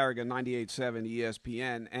 Bob Harig, 98.7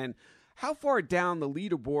 ESPN. And how far down the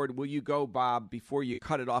leaderboard will you go, Bob, before you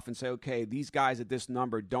cut it off and say, okay, these guys at this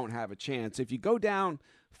number don't have a chance? If you go down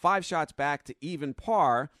 5 shots back to even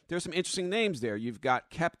par, there's some interesting names there. You've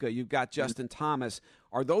got Koepka, you've got Justin Thomas.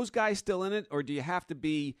 Are those guys still in it, or do you have to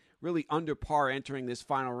be really under par entering this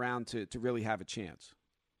final round to really have a chance?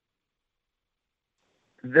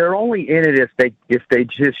 They're only in it if they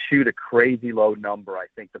just shoot a crazy low number, I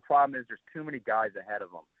think. The problem is there's too many guys ahead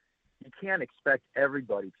of them. You can't expect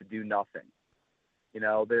everybody to do nothing.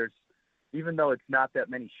 There's, even though it's not that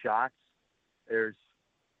many shots, there's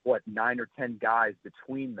 9 or 10 guys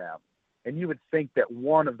between them. And you would think that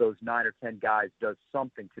one of those 9 or 10 guys does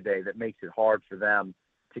something today that makes it hard for them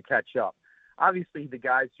to catch up. Obviously, the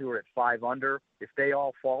guys who are at 5 under, if they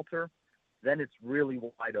all falter, then it's really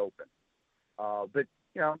wide open. But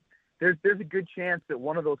there's a good chance that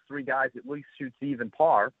one of those 3 guys at least shoots even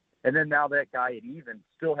par, and then now that guy at even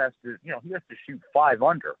still has to, he has to shoot 5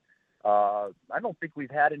 under. I don't think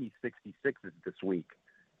we've had any 66s this week,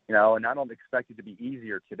 and I don't expect it to be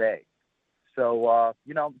easier today. So,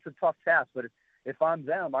 it's a tough task, but if I'm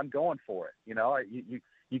them, I'm going for it.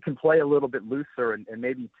 You can play a little bit looser and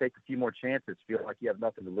maybe take a few more chances, feel like you have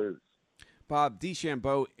nothing to lose. Bob,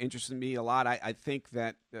 DeChambeau interested me a lot. I think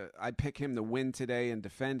that I'd pick him to win today and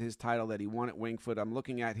defend his title that he won at Winged Foot. I'm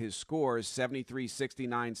looking at his scores, 73,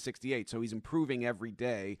 69, 68, so he's improving every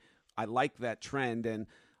day. I like that trend, and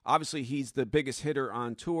obviously he's the biggest hitter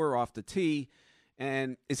on tour off the tee.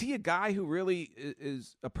 And is he a guy who really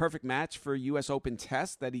is a perfect match for U.S. Open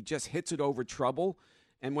tests, that he just hits it over trouble?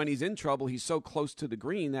 And when he's in trouble, he's so close to the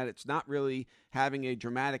green that it's not really having a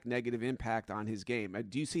dramatic negative impact on his game.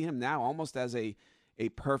 Do you see him now almost as a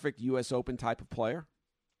perfect U.S. Open type of player?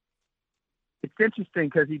 It's interesting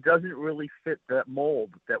because he doesn't really fit that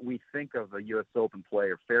mold that we think of a U.S. Open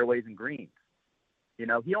player, fairways and greens.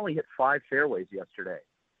 He only hit 5 fairways yesterday,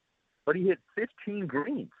 but he hit 15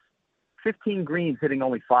 greens. 15 greens hitting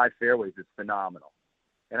only 5 fairways is phenomenal.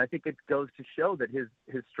 And I think it goes to show that his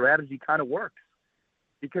strategy kind of works.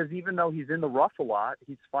 Because even though he's in the rough a lot,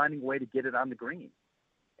 he's finding a way to get it on the green.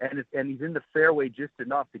 And he's in the fairway just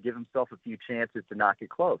enough to give himself a few chances to knock it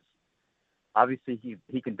close. Obviously,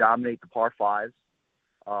 he can dominate the par 5s.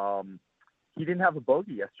 he didn't have a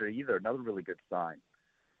bogey yesterday either. Another really good sign.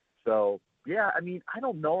 So, yeah, I mean, I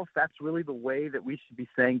don't know if that's really the way that we should be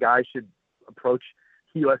saying guys should approach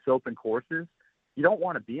U.S. Open courses. You don't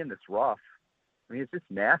want to be in this rough. I mean, it's just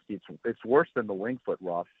nasty. It's worse than the Wingfoot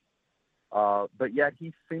rough. But yet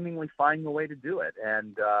he's seemingly finding a way to do it.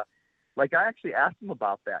 And, I actually asked him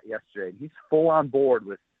about that yesterday, and he's full on board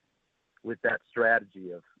with that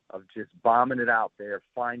strategy of just bombing it out there,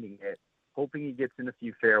 finding it, hoping he gets in a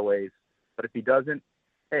few fairways. But if he doesn't,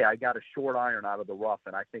 hey, I got a short iron out of the rough,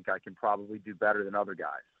 and I think I can probably do better than other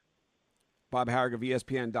guys. Bob Harig of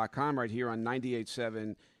ESPN.com right here on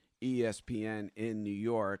 98.7 ESPN in New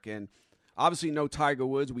York. And obviously no Tiger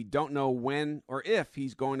Woods. We don't know when or if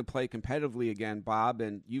he's going to play competitively again, Bob.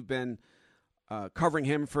 And you've been covering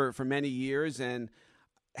him for many years. And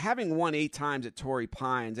having won 8 times at Torrey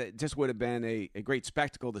Pines, it just would have been a great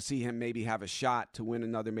spectacle to see him maybe have a shot to win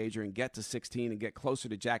another major and get to 16 and get closer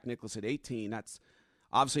to Jack Nicklaus at 18. That's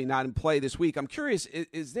obviously not in play this week. I'm curious,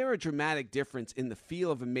 is there a dramatic difference in the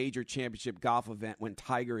feel of a major championship golf event when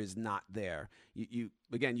Tiger is not there? You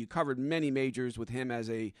covered many majors with him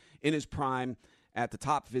in his prime at the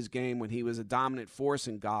top of his game when he was a dominant force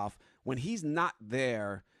in golf. When he's not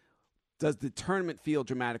there, does the tournament feel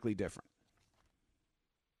dramatically different?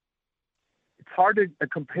 It's hard to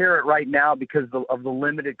compare it right now because of the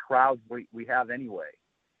limited crowds we have anyway.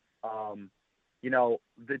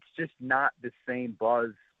 It's just not the same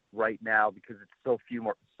buzz right now because it's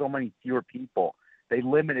so many fewer people. They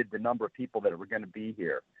limited the number of people that were going to be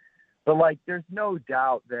here. But there's no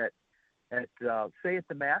doubt that at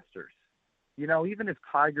the Masters, even if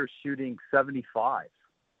Tiger's shooting 75,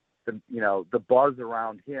 the buzz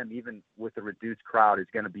around him, even with a reduced crowd, is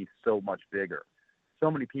going to be so much bigger. So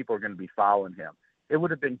many people are going to be following him. It would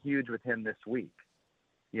have been huge with him this week,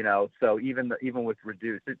 so even with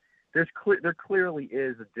reduced, there clearly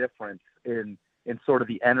is a difference in sort of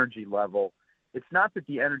the energy level. It's not that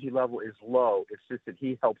the energy level is low. It's just that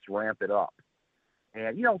he helps ramp it up.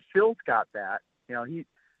 And, Phil's got that.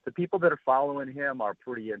 The people that are following him are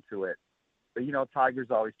pretty into it. But, Tiger's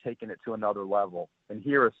always taken it to another level, and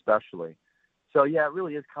here especially. So, yeah, it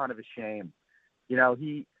really is kind of a shame.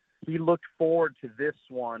 He looked forward to this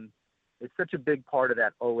one. It's such a big part of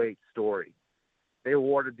that 08 story. They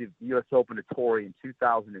awarded the U.S. Open to Torrey in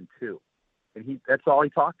 2002, and that's all he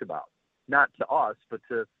talked about. Not to us, but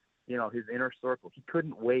to, his inner circle. He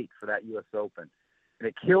couldn't wait for that U.S. Open, and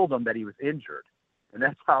it killed him that he was injured. And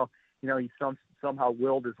that's how, he somehow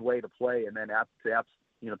willed his way to play, and then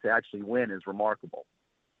to actually win is remarkable.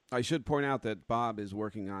 I should point out that Bob is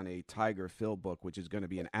working on a Tiger Phil book, which is going to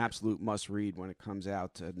be an absolute must-read when it comes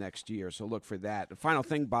out next year. So look for that. The final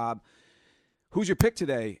thing, Bob, who's your pick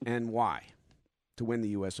today and why to win the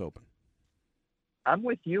U.S. Open? I'm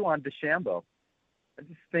with you on DeChambeau. I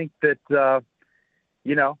just think that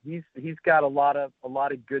he's got a lot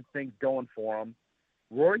of good things going for him.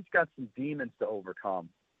 Rory's got some demons to overcome.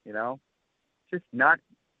 Just not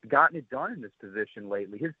gotten it done in this position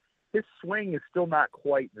lately. His swing is still not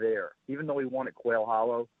quite there, even though he won at Quail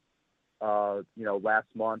Hollow, last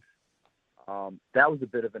month. That was a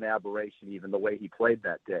bit of an aberration, even the way he played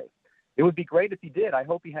that day. It would be great if he did. I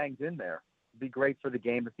hope he hangs in there. It'd be great for the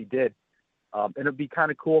game if he did. And it'd be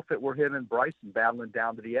kind of cool if it were him and Bryson battling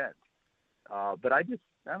down to the end. But I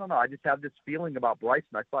don't know. I just have this feeling about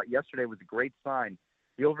Bryson. I thought yesterday was a great sign.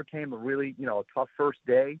 He overcame a really, a tough first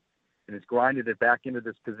day and has grinded it back into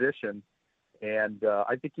this position. And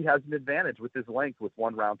I think he has an advantage with his length with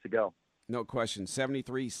one round to go. No question.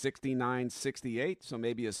 73, 69, 68. So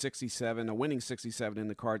maybe a winning 67 in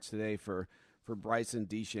the cards today for Bryson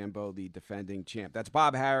DeChambeau, the defending champ. That's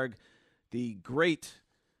Bob Harig, the great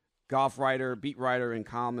golf writer, beat writer, and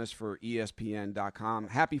columnist for ESPN.com.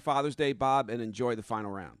 Happy Father's Day, Bob, and enjoy the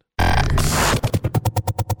final round.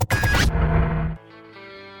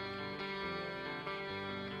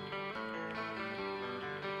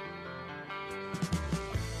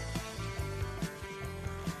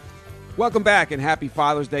 Welcome back and happy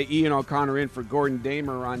Father's Day. Ian O'Connor in for Gordon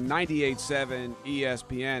Damer on 98.7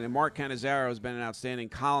 ESPN. And Mark Cannizzaro has been an outstanding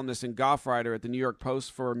columnist and golf writer at the New York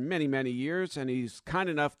Post for many, many years. And he's kind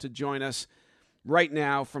enough to join us right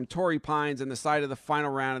now from Torrey Pines and the site of the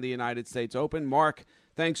final round of the United States Open. Mark,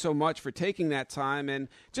 thanks so much for taking that time. And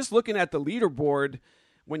just looking at the leaderboard,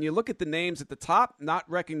 when you look at the names at the top, not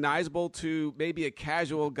recognizable to maybe a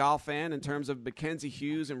casual golf fan in terms of Mackenzie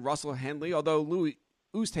Hughes and Russell Henley, although Louis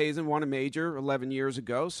Oosthuizen won a major 11 years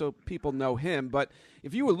ago, so people know him. But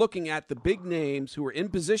if you were looking at the big names who are in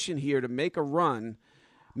position here to make a run,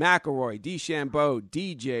 McIlroy, DeChambeau,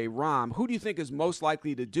 DJ, Rahm, who do you think is most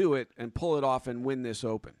likely to do it and pull it off and win this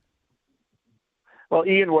Open? Well,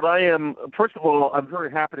 Ian, what I am, first of all, I'm very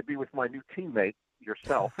happy to be with my new teammate,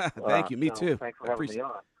 yourself. Thank you. Me too. Thanks for having me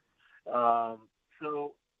on.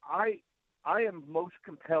 So I am most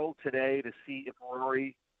compelled today to see if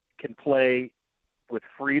Rory can play with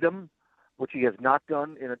freedom, which he has not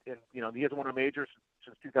done he hasn't won a major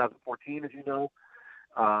since 2014, as you know.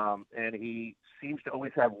 And he seems to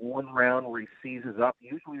always have one round where he seizes up.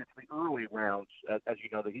 Usually it's the early rounds, as you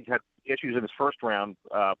know, that he's had issues in his first round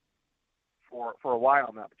for a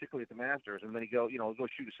while now, particularly at the Masters. And then he'll go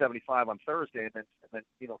shoot a 75 on Thursday and then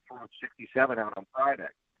throw 67 out on Friday.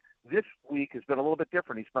 This week has been a little bit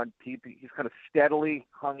different. He's kind of steadily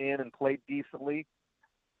hung in and played decently.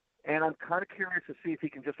 And I'm kind of curious to see if he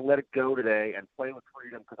can just let it go today and play with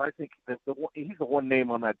freedom, because I think that he's the one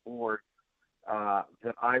name on that board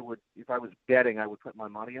that I would, if I was betting, I would put my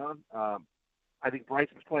money on. I think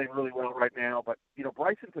Bryson's playing really well right now, but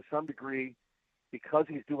Bryson to some degree, because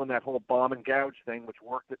he's doing that whole bomb and gouge thing, which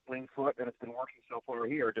worked at Wingfoot and it's been working so far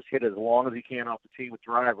here, just hit as long as he can off the tee with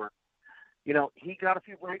driver. He got a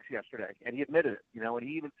few breaks yesterday, and he admitted it. And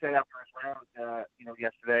he even said after his round,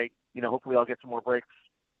 yesterday, hopefully I'll get some more breaks,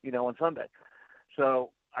 on Sunday. So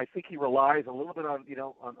I think he relies a little bit on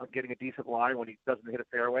getting a decent line when he doesn't hit a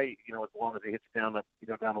fairway, as long as he hits down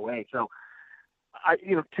the way. So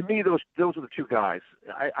to me, those are the two guys.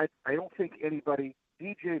 I don't think anybody.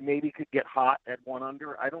 DJ maybe could get hot at 1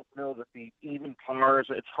 under. I don't know that the even pars.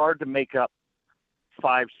 It's hard to make up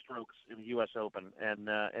 5 strokes in the U.S. Open, and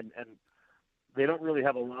they don't really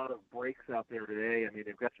have a lot of breaks out there today. I mean,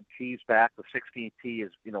 they've got some tees back. The 16th tee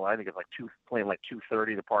is, I think it's playing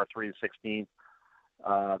 230, the par 3 to 16.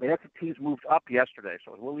 They had some tees moved up yesterday,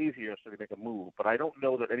 so it was a little easier yesterday to make a move. But I don't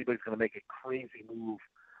know that anybody's going to make a crazy move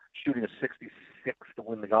shooting a 66 to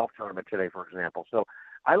win the golf tournament today, for example. So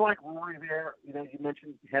I like Rory there. You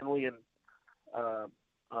mentioned Henley and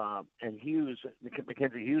Hughes,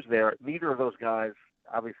 Mackenzie Hughes there. Neither of those guys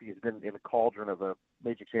obviously has been in the cauldron of a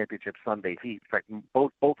major championship Sunday heat. In fact,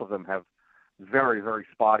 both of them have very, very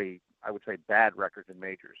spotty, I would say, bad records in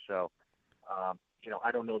majors. So,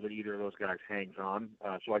 I don't know that either of those guys hangs on.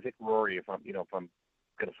 So I think Rory, if I'm going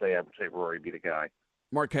to say, I would say Rory be the guy.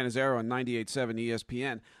 Mark Cannizzaro on 98.7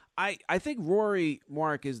 ESPN. I think Rory,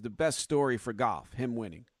 Mark, is the best story for golf, him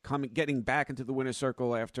winning. Getting back into the winner's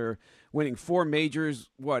circle after winning 4 majors.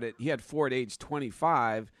 He had 4 at age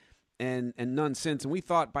 25 and none since. And we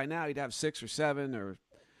thought by now he'd have 6 or 7 or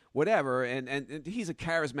whatever. And he's a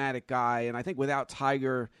charismatic guy. And I think without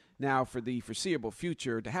Tiger now for the foreseeable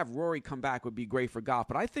future, to have Rory come back would be great for golf.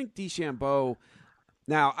 But I think DeChambeau –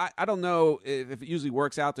 now, I don't know if it usually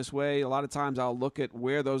works out this way. A lot of times I'll look at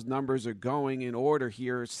where those numbers are going in order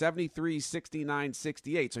here, 73, 69,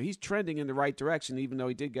 68. So he's trending in the right direction, even though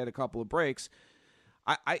he did get a couple of breaks.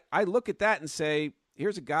 I look at that and say,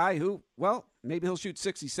 here's a guy who, maybe he'll shoot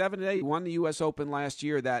 67 today. He won the U.S. Open last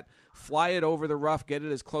year. That fly it over the rough, get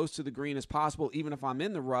it as close to the green as possible, even if I'm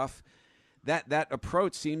in the rough. That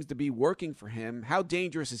approach seems to be working for him. How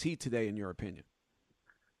dangerous is he today, in your opinion?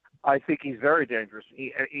 I think he's very dangerous,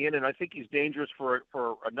 Ian, and I think he's dangerous for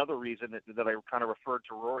another reason that I kind of referred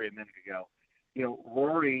to Rory a minute ago.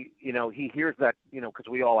 Rory, he hears that, because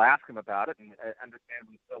we all ask him about it, and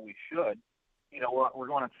so we should. We're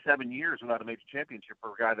going on 7 years without a major championship for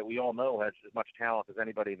a guy that we all know has as much talent as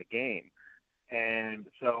anybody in the game. And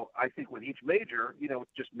so I think with each major,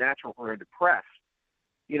 it's just natural for him to press.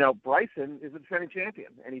 Bryson is a defending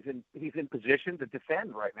champion, and he's in position to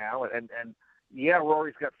defend right now, and yeah,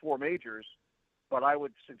 Rory's got 4 majors, but I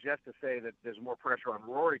would suggest to say that there's more pressure on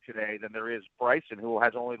Rory today than there is Bryson, who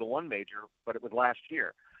has only the 1 major, but it was last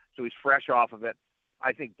year. So he's fresh off of it.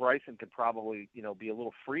 I think Bryson could probably, be a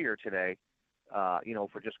little freer today,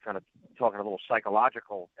 for just kind of talking a little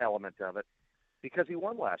psychological element of it, because he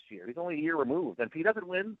won last year. He's only a year removed. And if he doesn't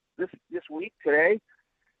win this week, today,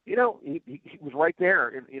 he was right there.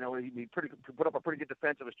 And, he put up a pretty good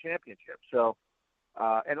defense of his championship. So,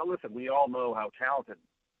 and listen, we all know how talented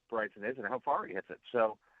Bryson is and how far he hits it.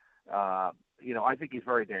 So, I think he's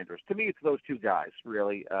very dangerous. To me, it's those 2 guys,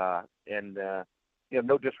 really.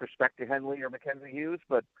 No disrespect to Henley or Mackenzie Hughes,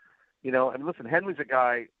 but, and listen, Henley's a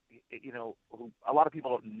guy, who a lot of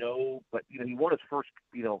people don't know, but, he won his first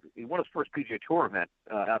PGA Tour event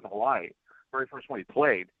out in Hawaii, very first one he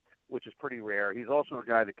played, which is pretty rare. He's also a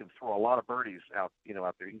guy that can throw a lot of birdies out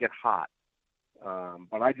there. He can get hot.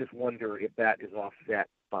 But I just wonder if that is offset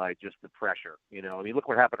by just the pressure. Look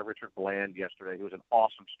what happened to Richard Bland yesterday. He was an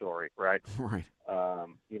awesome story, right? Right.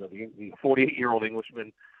 The 48-year-old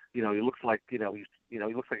Englishman. He looks like he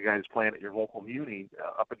looks like a guy who's playing at your local muni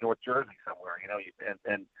up in North Jersey somewhere.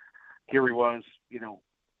 And here he was,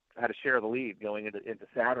 had a share of the lead going into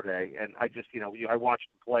Saturday, and I just, I watched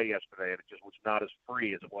him play yesterday, and it just was not as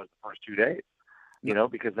free as it was the first 2 days.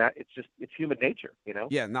 Because it's human nature.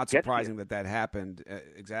 Yeah, not surprising that happened.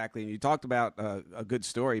 Exactly. And you talked about a good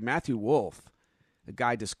story. Matthew Wolff, a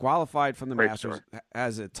guy disqualified from the Masters,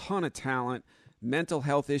 has a ton of talent, mental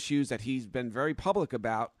health issues that he's been very public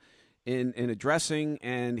about in addressing.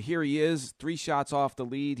 And here he is, 3 shots off the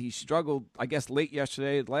lead. He struggled, I guess, late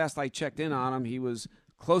yesterday. Last I checked in on him, he was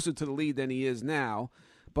closer to the lead than he is now.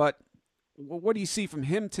 But what do you see from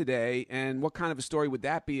him today, and what kind of a story would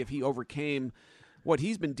that be if he overcame what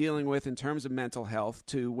he's been dealing with in terms of mental health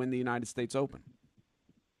to win the United States Open?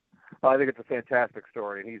 Well, I think it's a fantastic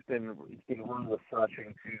story, and he's been really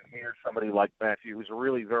refreshing to hear somebody like Matthew, who's a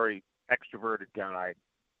really very extroverted guy,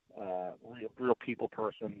 real people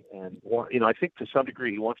person, and I think to some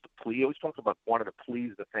degree he wants to please. He always talks about wanting to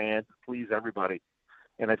please the fans, please everybody,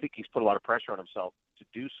 and I think he's put a lot of pressure on himself to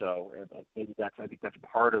do so, and I think that's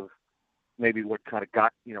part of maybe what kind of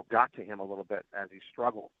got to him a little bit as he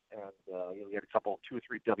struggled. And he had a couple, 2 or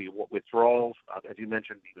 3 withdrawals. As you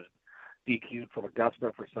mentioned, he was DQ'd from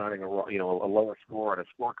Augusta for signing a lower score on a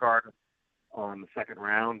scorecard on the second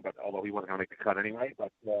round. But although he wasn't going to make the cut anyway,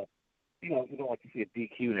 but you don't like to see a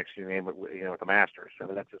DQ next to your name, at the Masters. So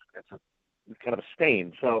that's kind of a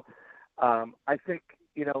stain. So I think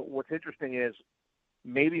what's interesting is,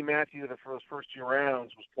 maybe Matthew, for those first 2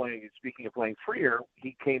 rounds, was playing. Speaking of playing freer,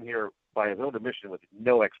 he came here by his own admission with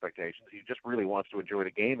no expectations. He just really wants to enjoy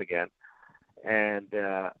the game again, and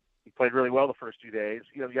he played really well the first 2 days.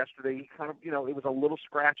 Yesterday he kind of, it was a little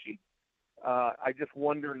scratchy. I just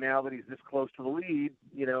wonder now that he's this close to the lead,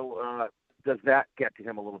 does that get to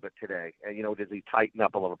him a little bit today? And does he tighten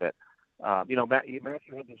up a little bit? Matthew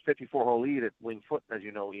had this 54-hole lead at Winged Foot, as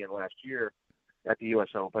you know, Ian, last year at the U.S.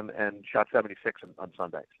 Open, and shot 76 on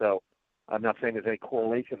Sunday. So I'm not saying there's any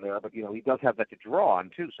correlation there, but, he does have that to draw on,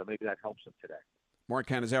 too, so maybe that helps him today. Mark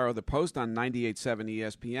Cannizzaro, The Post on 98.7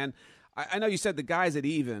 ESPN. I know you said the guys at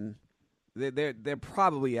even, they're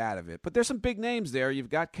probably out of it, but there's some big names there. You've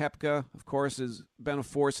got Koepka, of course, has been a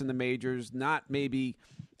force in the majors, not maybe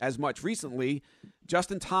as much recently.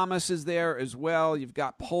 Justin Thomas is there as well. You've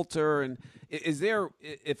got Poulter. And is there,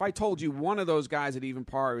 if I told you one of those guys at even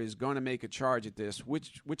par is going to make a charge at this,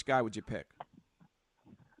 which guy would you pick?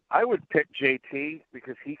 I would pick JT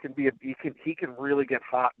because he can really get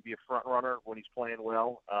hot and be a front runner when he's playing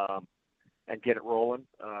well, and get it rolling.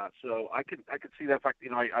 So I could see that. In fact,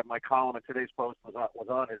 my column in today's Post was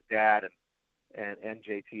on his dad and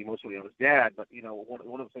JT, mostly on his dad. But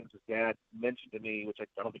one of the things his dad mentioned to me, which I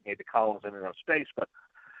don't think made the columns in enough space, but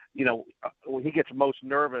when he gets most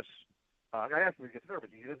nervous. I asked him if he gets nervous.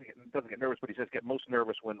 He doesn't get nervous, but he says get most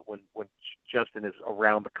nervous when Justin is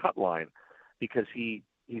around the cut line, because he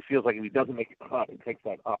feels like if he doesn't make a cut, it takes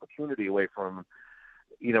that opportunity away from him,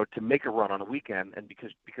 to make a run on a weekend. And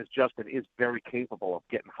because Justin is very capable of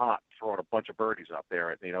getting hot, throwing a bunch of birdies up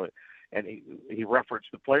there, and he referenced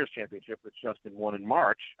the Players Championship that Justin won in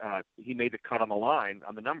March. He made the cut on the line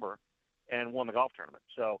on the number and won the golf tournament.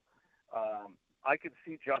 So I could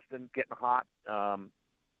see Justin getting hot,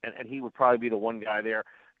 and he would probably be the one guy there.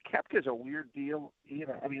 Koepka's a weird deal.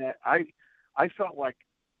 I felt like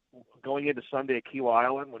going into Sunday at Kiawah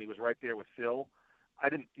Island when he was right there with Phil, I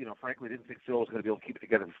frankly didn't think Phil was going to be able to keep it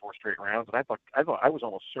together for 4 straight rounds. And I was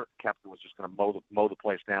almost certain Koepka was just going to mow the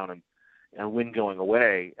place down and win going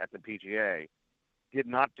away at the PGA. Did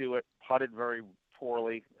not do it. Putted very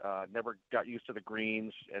poorly. Never got used to the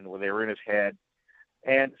greens, and when they were in his head.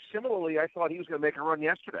 And similarly, I thought he was going to make a run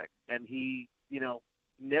yesterday, and he,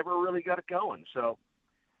 never really got it going. So,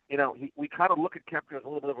 we kind of look at Koepka as a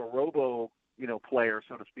little bit of a robo, player,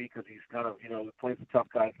 so to speak, because he's kind of, plays the tough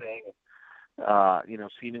guy thing,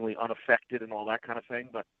 seemingly unaffected and all that kind of thing.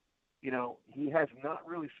 But, he has not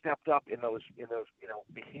really stepped up in those,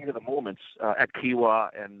 the heat of the moments at Kiawah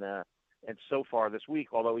and so far this week.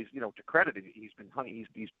 Although he's, to credit, he's been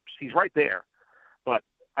he's right there. But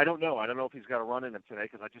I don't know. I don't know if he's got a run in him today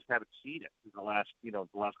because I just haven't seen it in the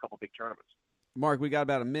last couple big tournaments. Mark, we got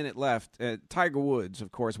about a minute left. Tiger Woods,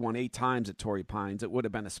 of course, won 8 times at Torrey Pines. It would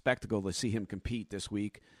have been a spectacle to see him compete this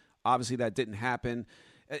week. Obviously, that didn't happen.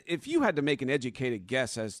 If you had to make an educated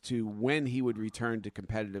guess as to when he would return to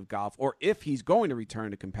competitive golf, or if he's going to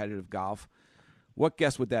return to competitive golf, what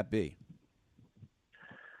guess would that be?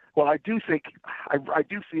 Well, I do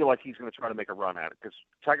feel like he's going to try to make a run at it because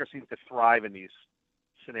Tiger seems to thrive in these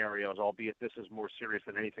scenarios, albeit this is more serious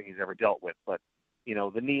than anything he's ever dealt with. But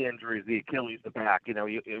the knee injuries, the Achilles, the back. He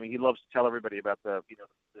loves to tell everybody about the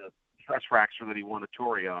stress fracture that he won a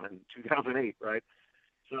Torrey on in 2008, right?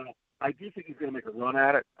 So I do think he's going to make a run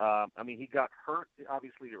at it. I mean, he got hurt,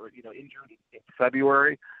 obviously, or injured in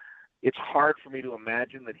February. It's hard for me to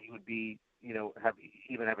imagine that he would be, have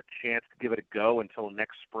a chance to give it a go until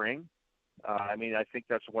next spring. I mean, I think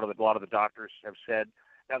that's what a lot of the doctors have said.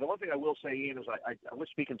 Now, the one thing I will say, Ian, is I was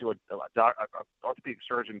speaking to a orthopedic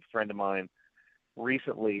surgeon friend of mine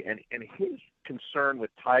recently, and his concern with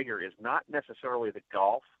Tiger is not necessarily the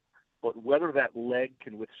golf, but whether that leg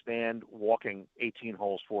can withstand walking 18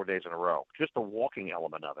 holes 4 days in a row, just the walking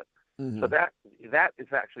element of it. Mm-hmm. So that is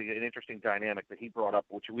actually an interesting dynamic that he brought up,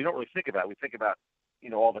 which we don't really think about. We think about,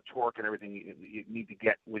 all the torque and everything you need to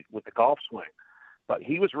get with the golf swing. But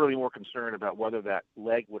he was really more concerned about whether that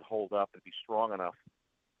leg would hold up and be strong enough,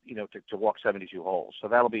 to walk 72 holes. So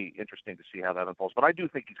that'll be interesting to see how that unfolds. But I do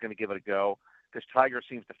think he's going to give it a go because Tiger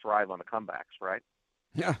seems to thrive on the comebacks, right?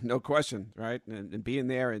 Yeah, no question, right? And being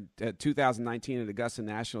there at 2019 at Augusta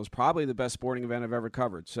National is probably the best sporting event I've ever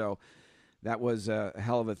covered. So that was a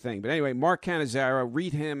hell of a thing. But anyway, Mark Cannizzaro,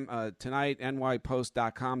 read him tonight,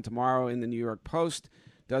 nypost.com, tomorrow in the New York Post.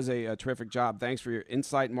 Does a terrific job. Thanks for your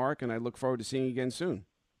insight, Mark, and I look forward to seeing you again soon.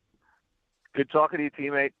 Good talking to you,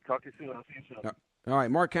 teammate. Talk to you soon. I'll see you soon. All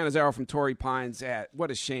right, Mark Cannizzaro from Torrey Pines.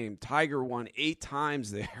 What a shame. Tiger won 8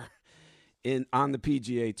 times there on the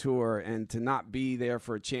PGA Tour, and to not be there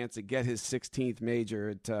for a chance to get his 16th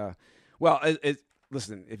major.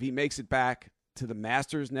 Listen, if he makes it back to the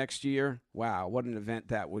Masters next year, wow, what an event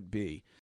that would be.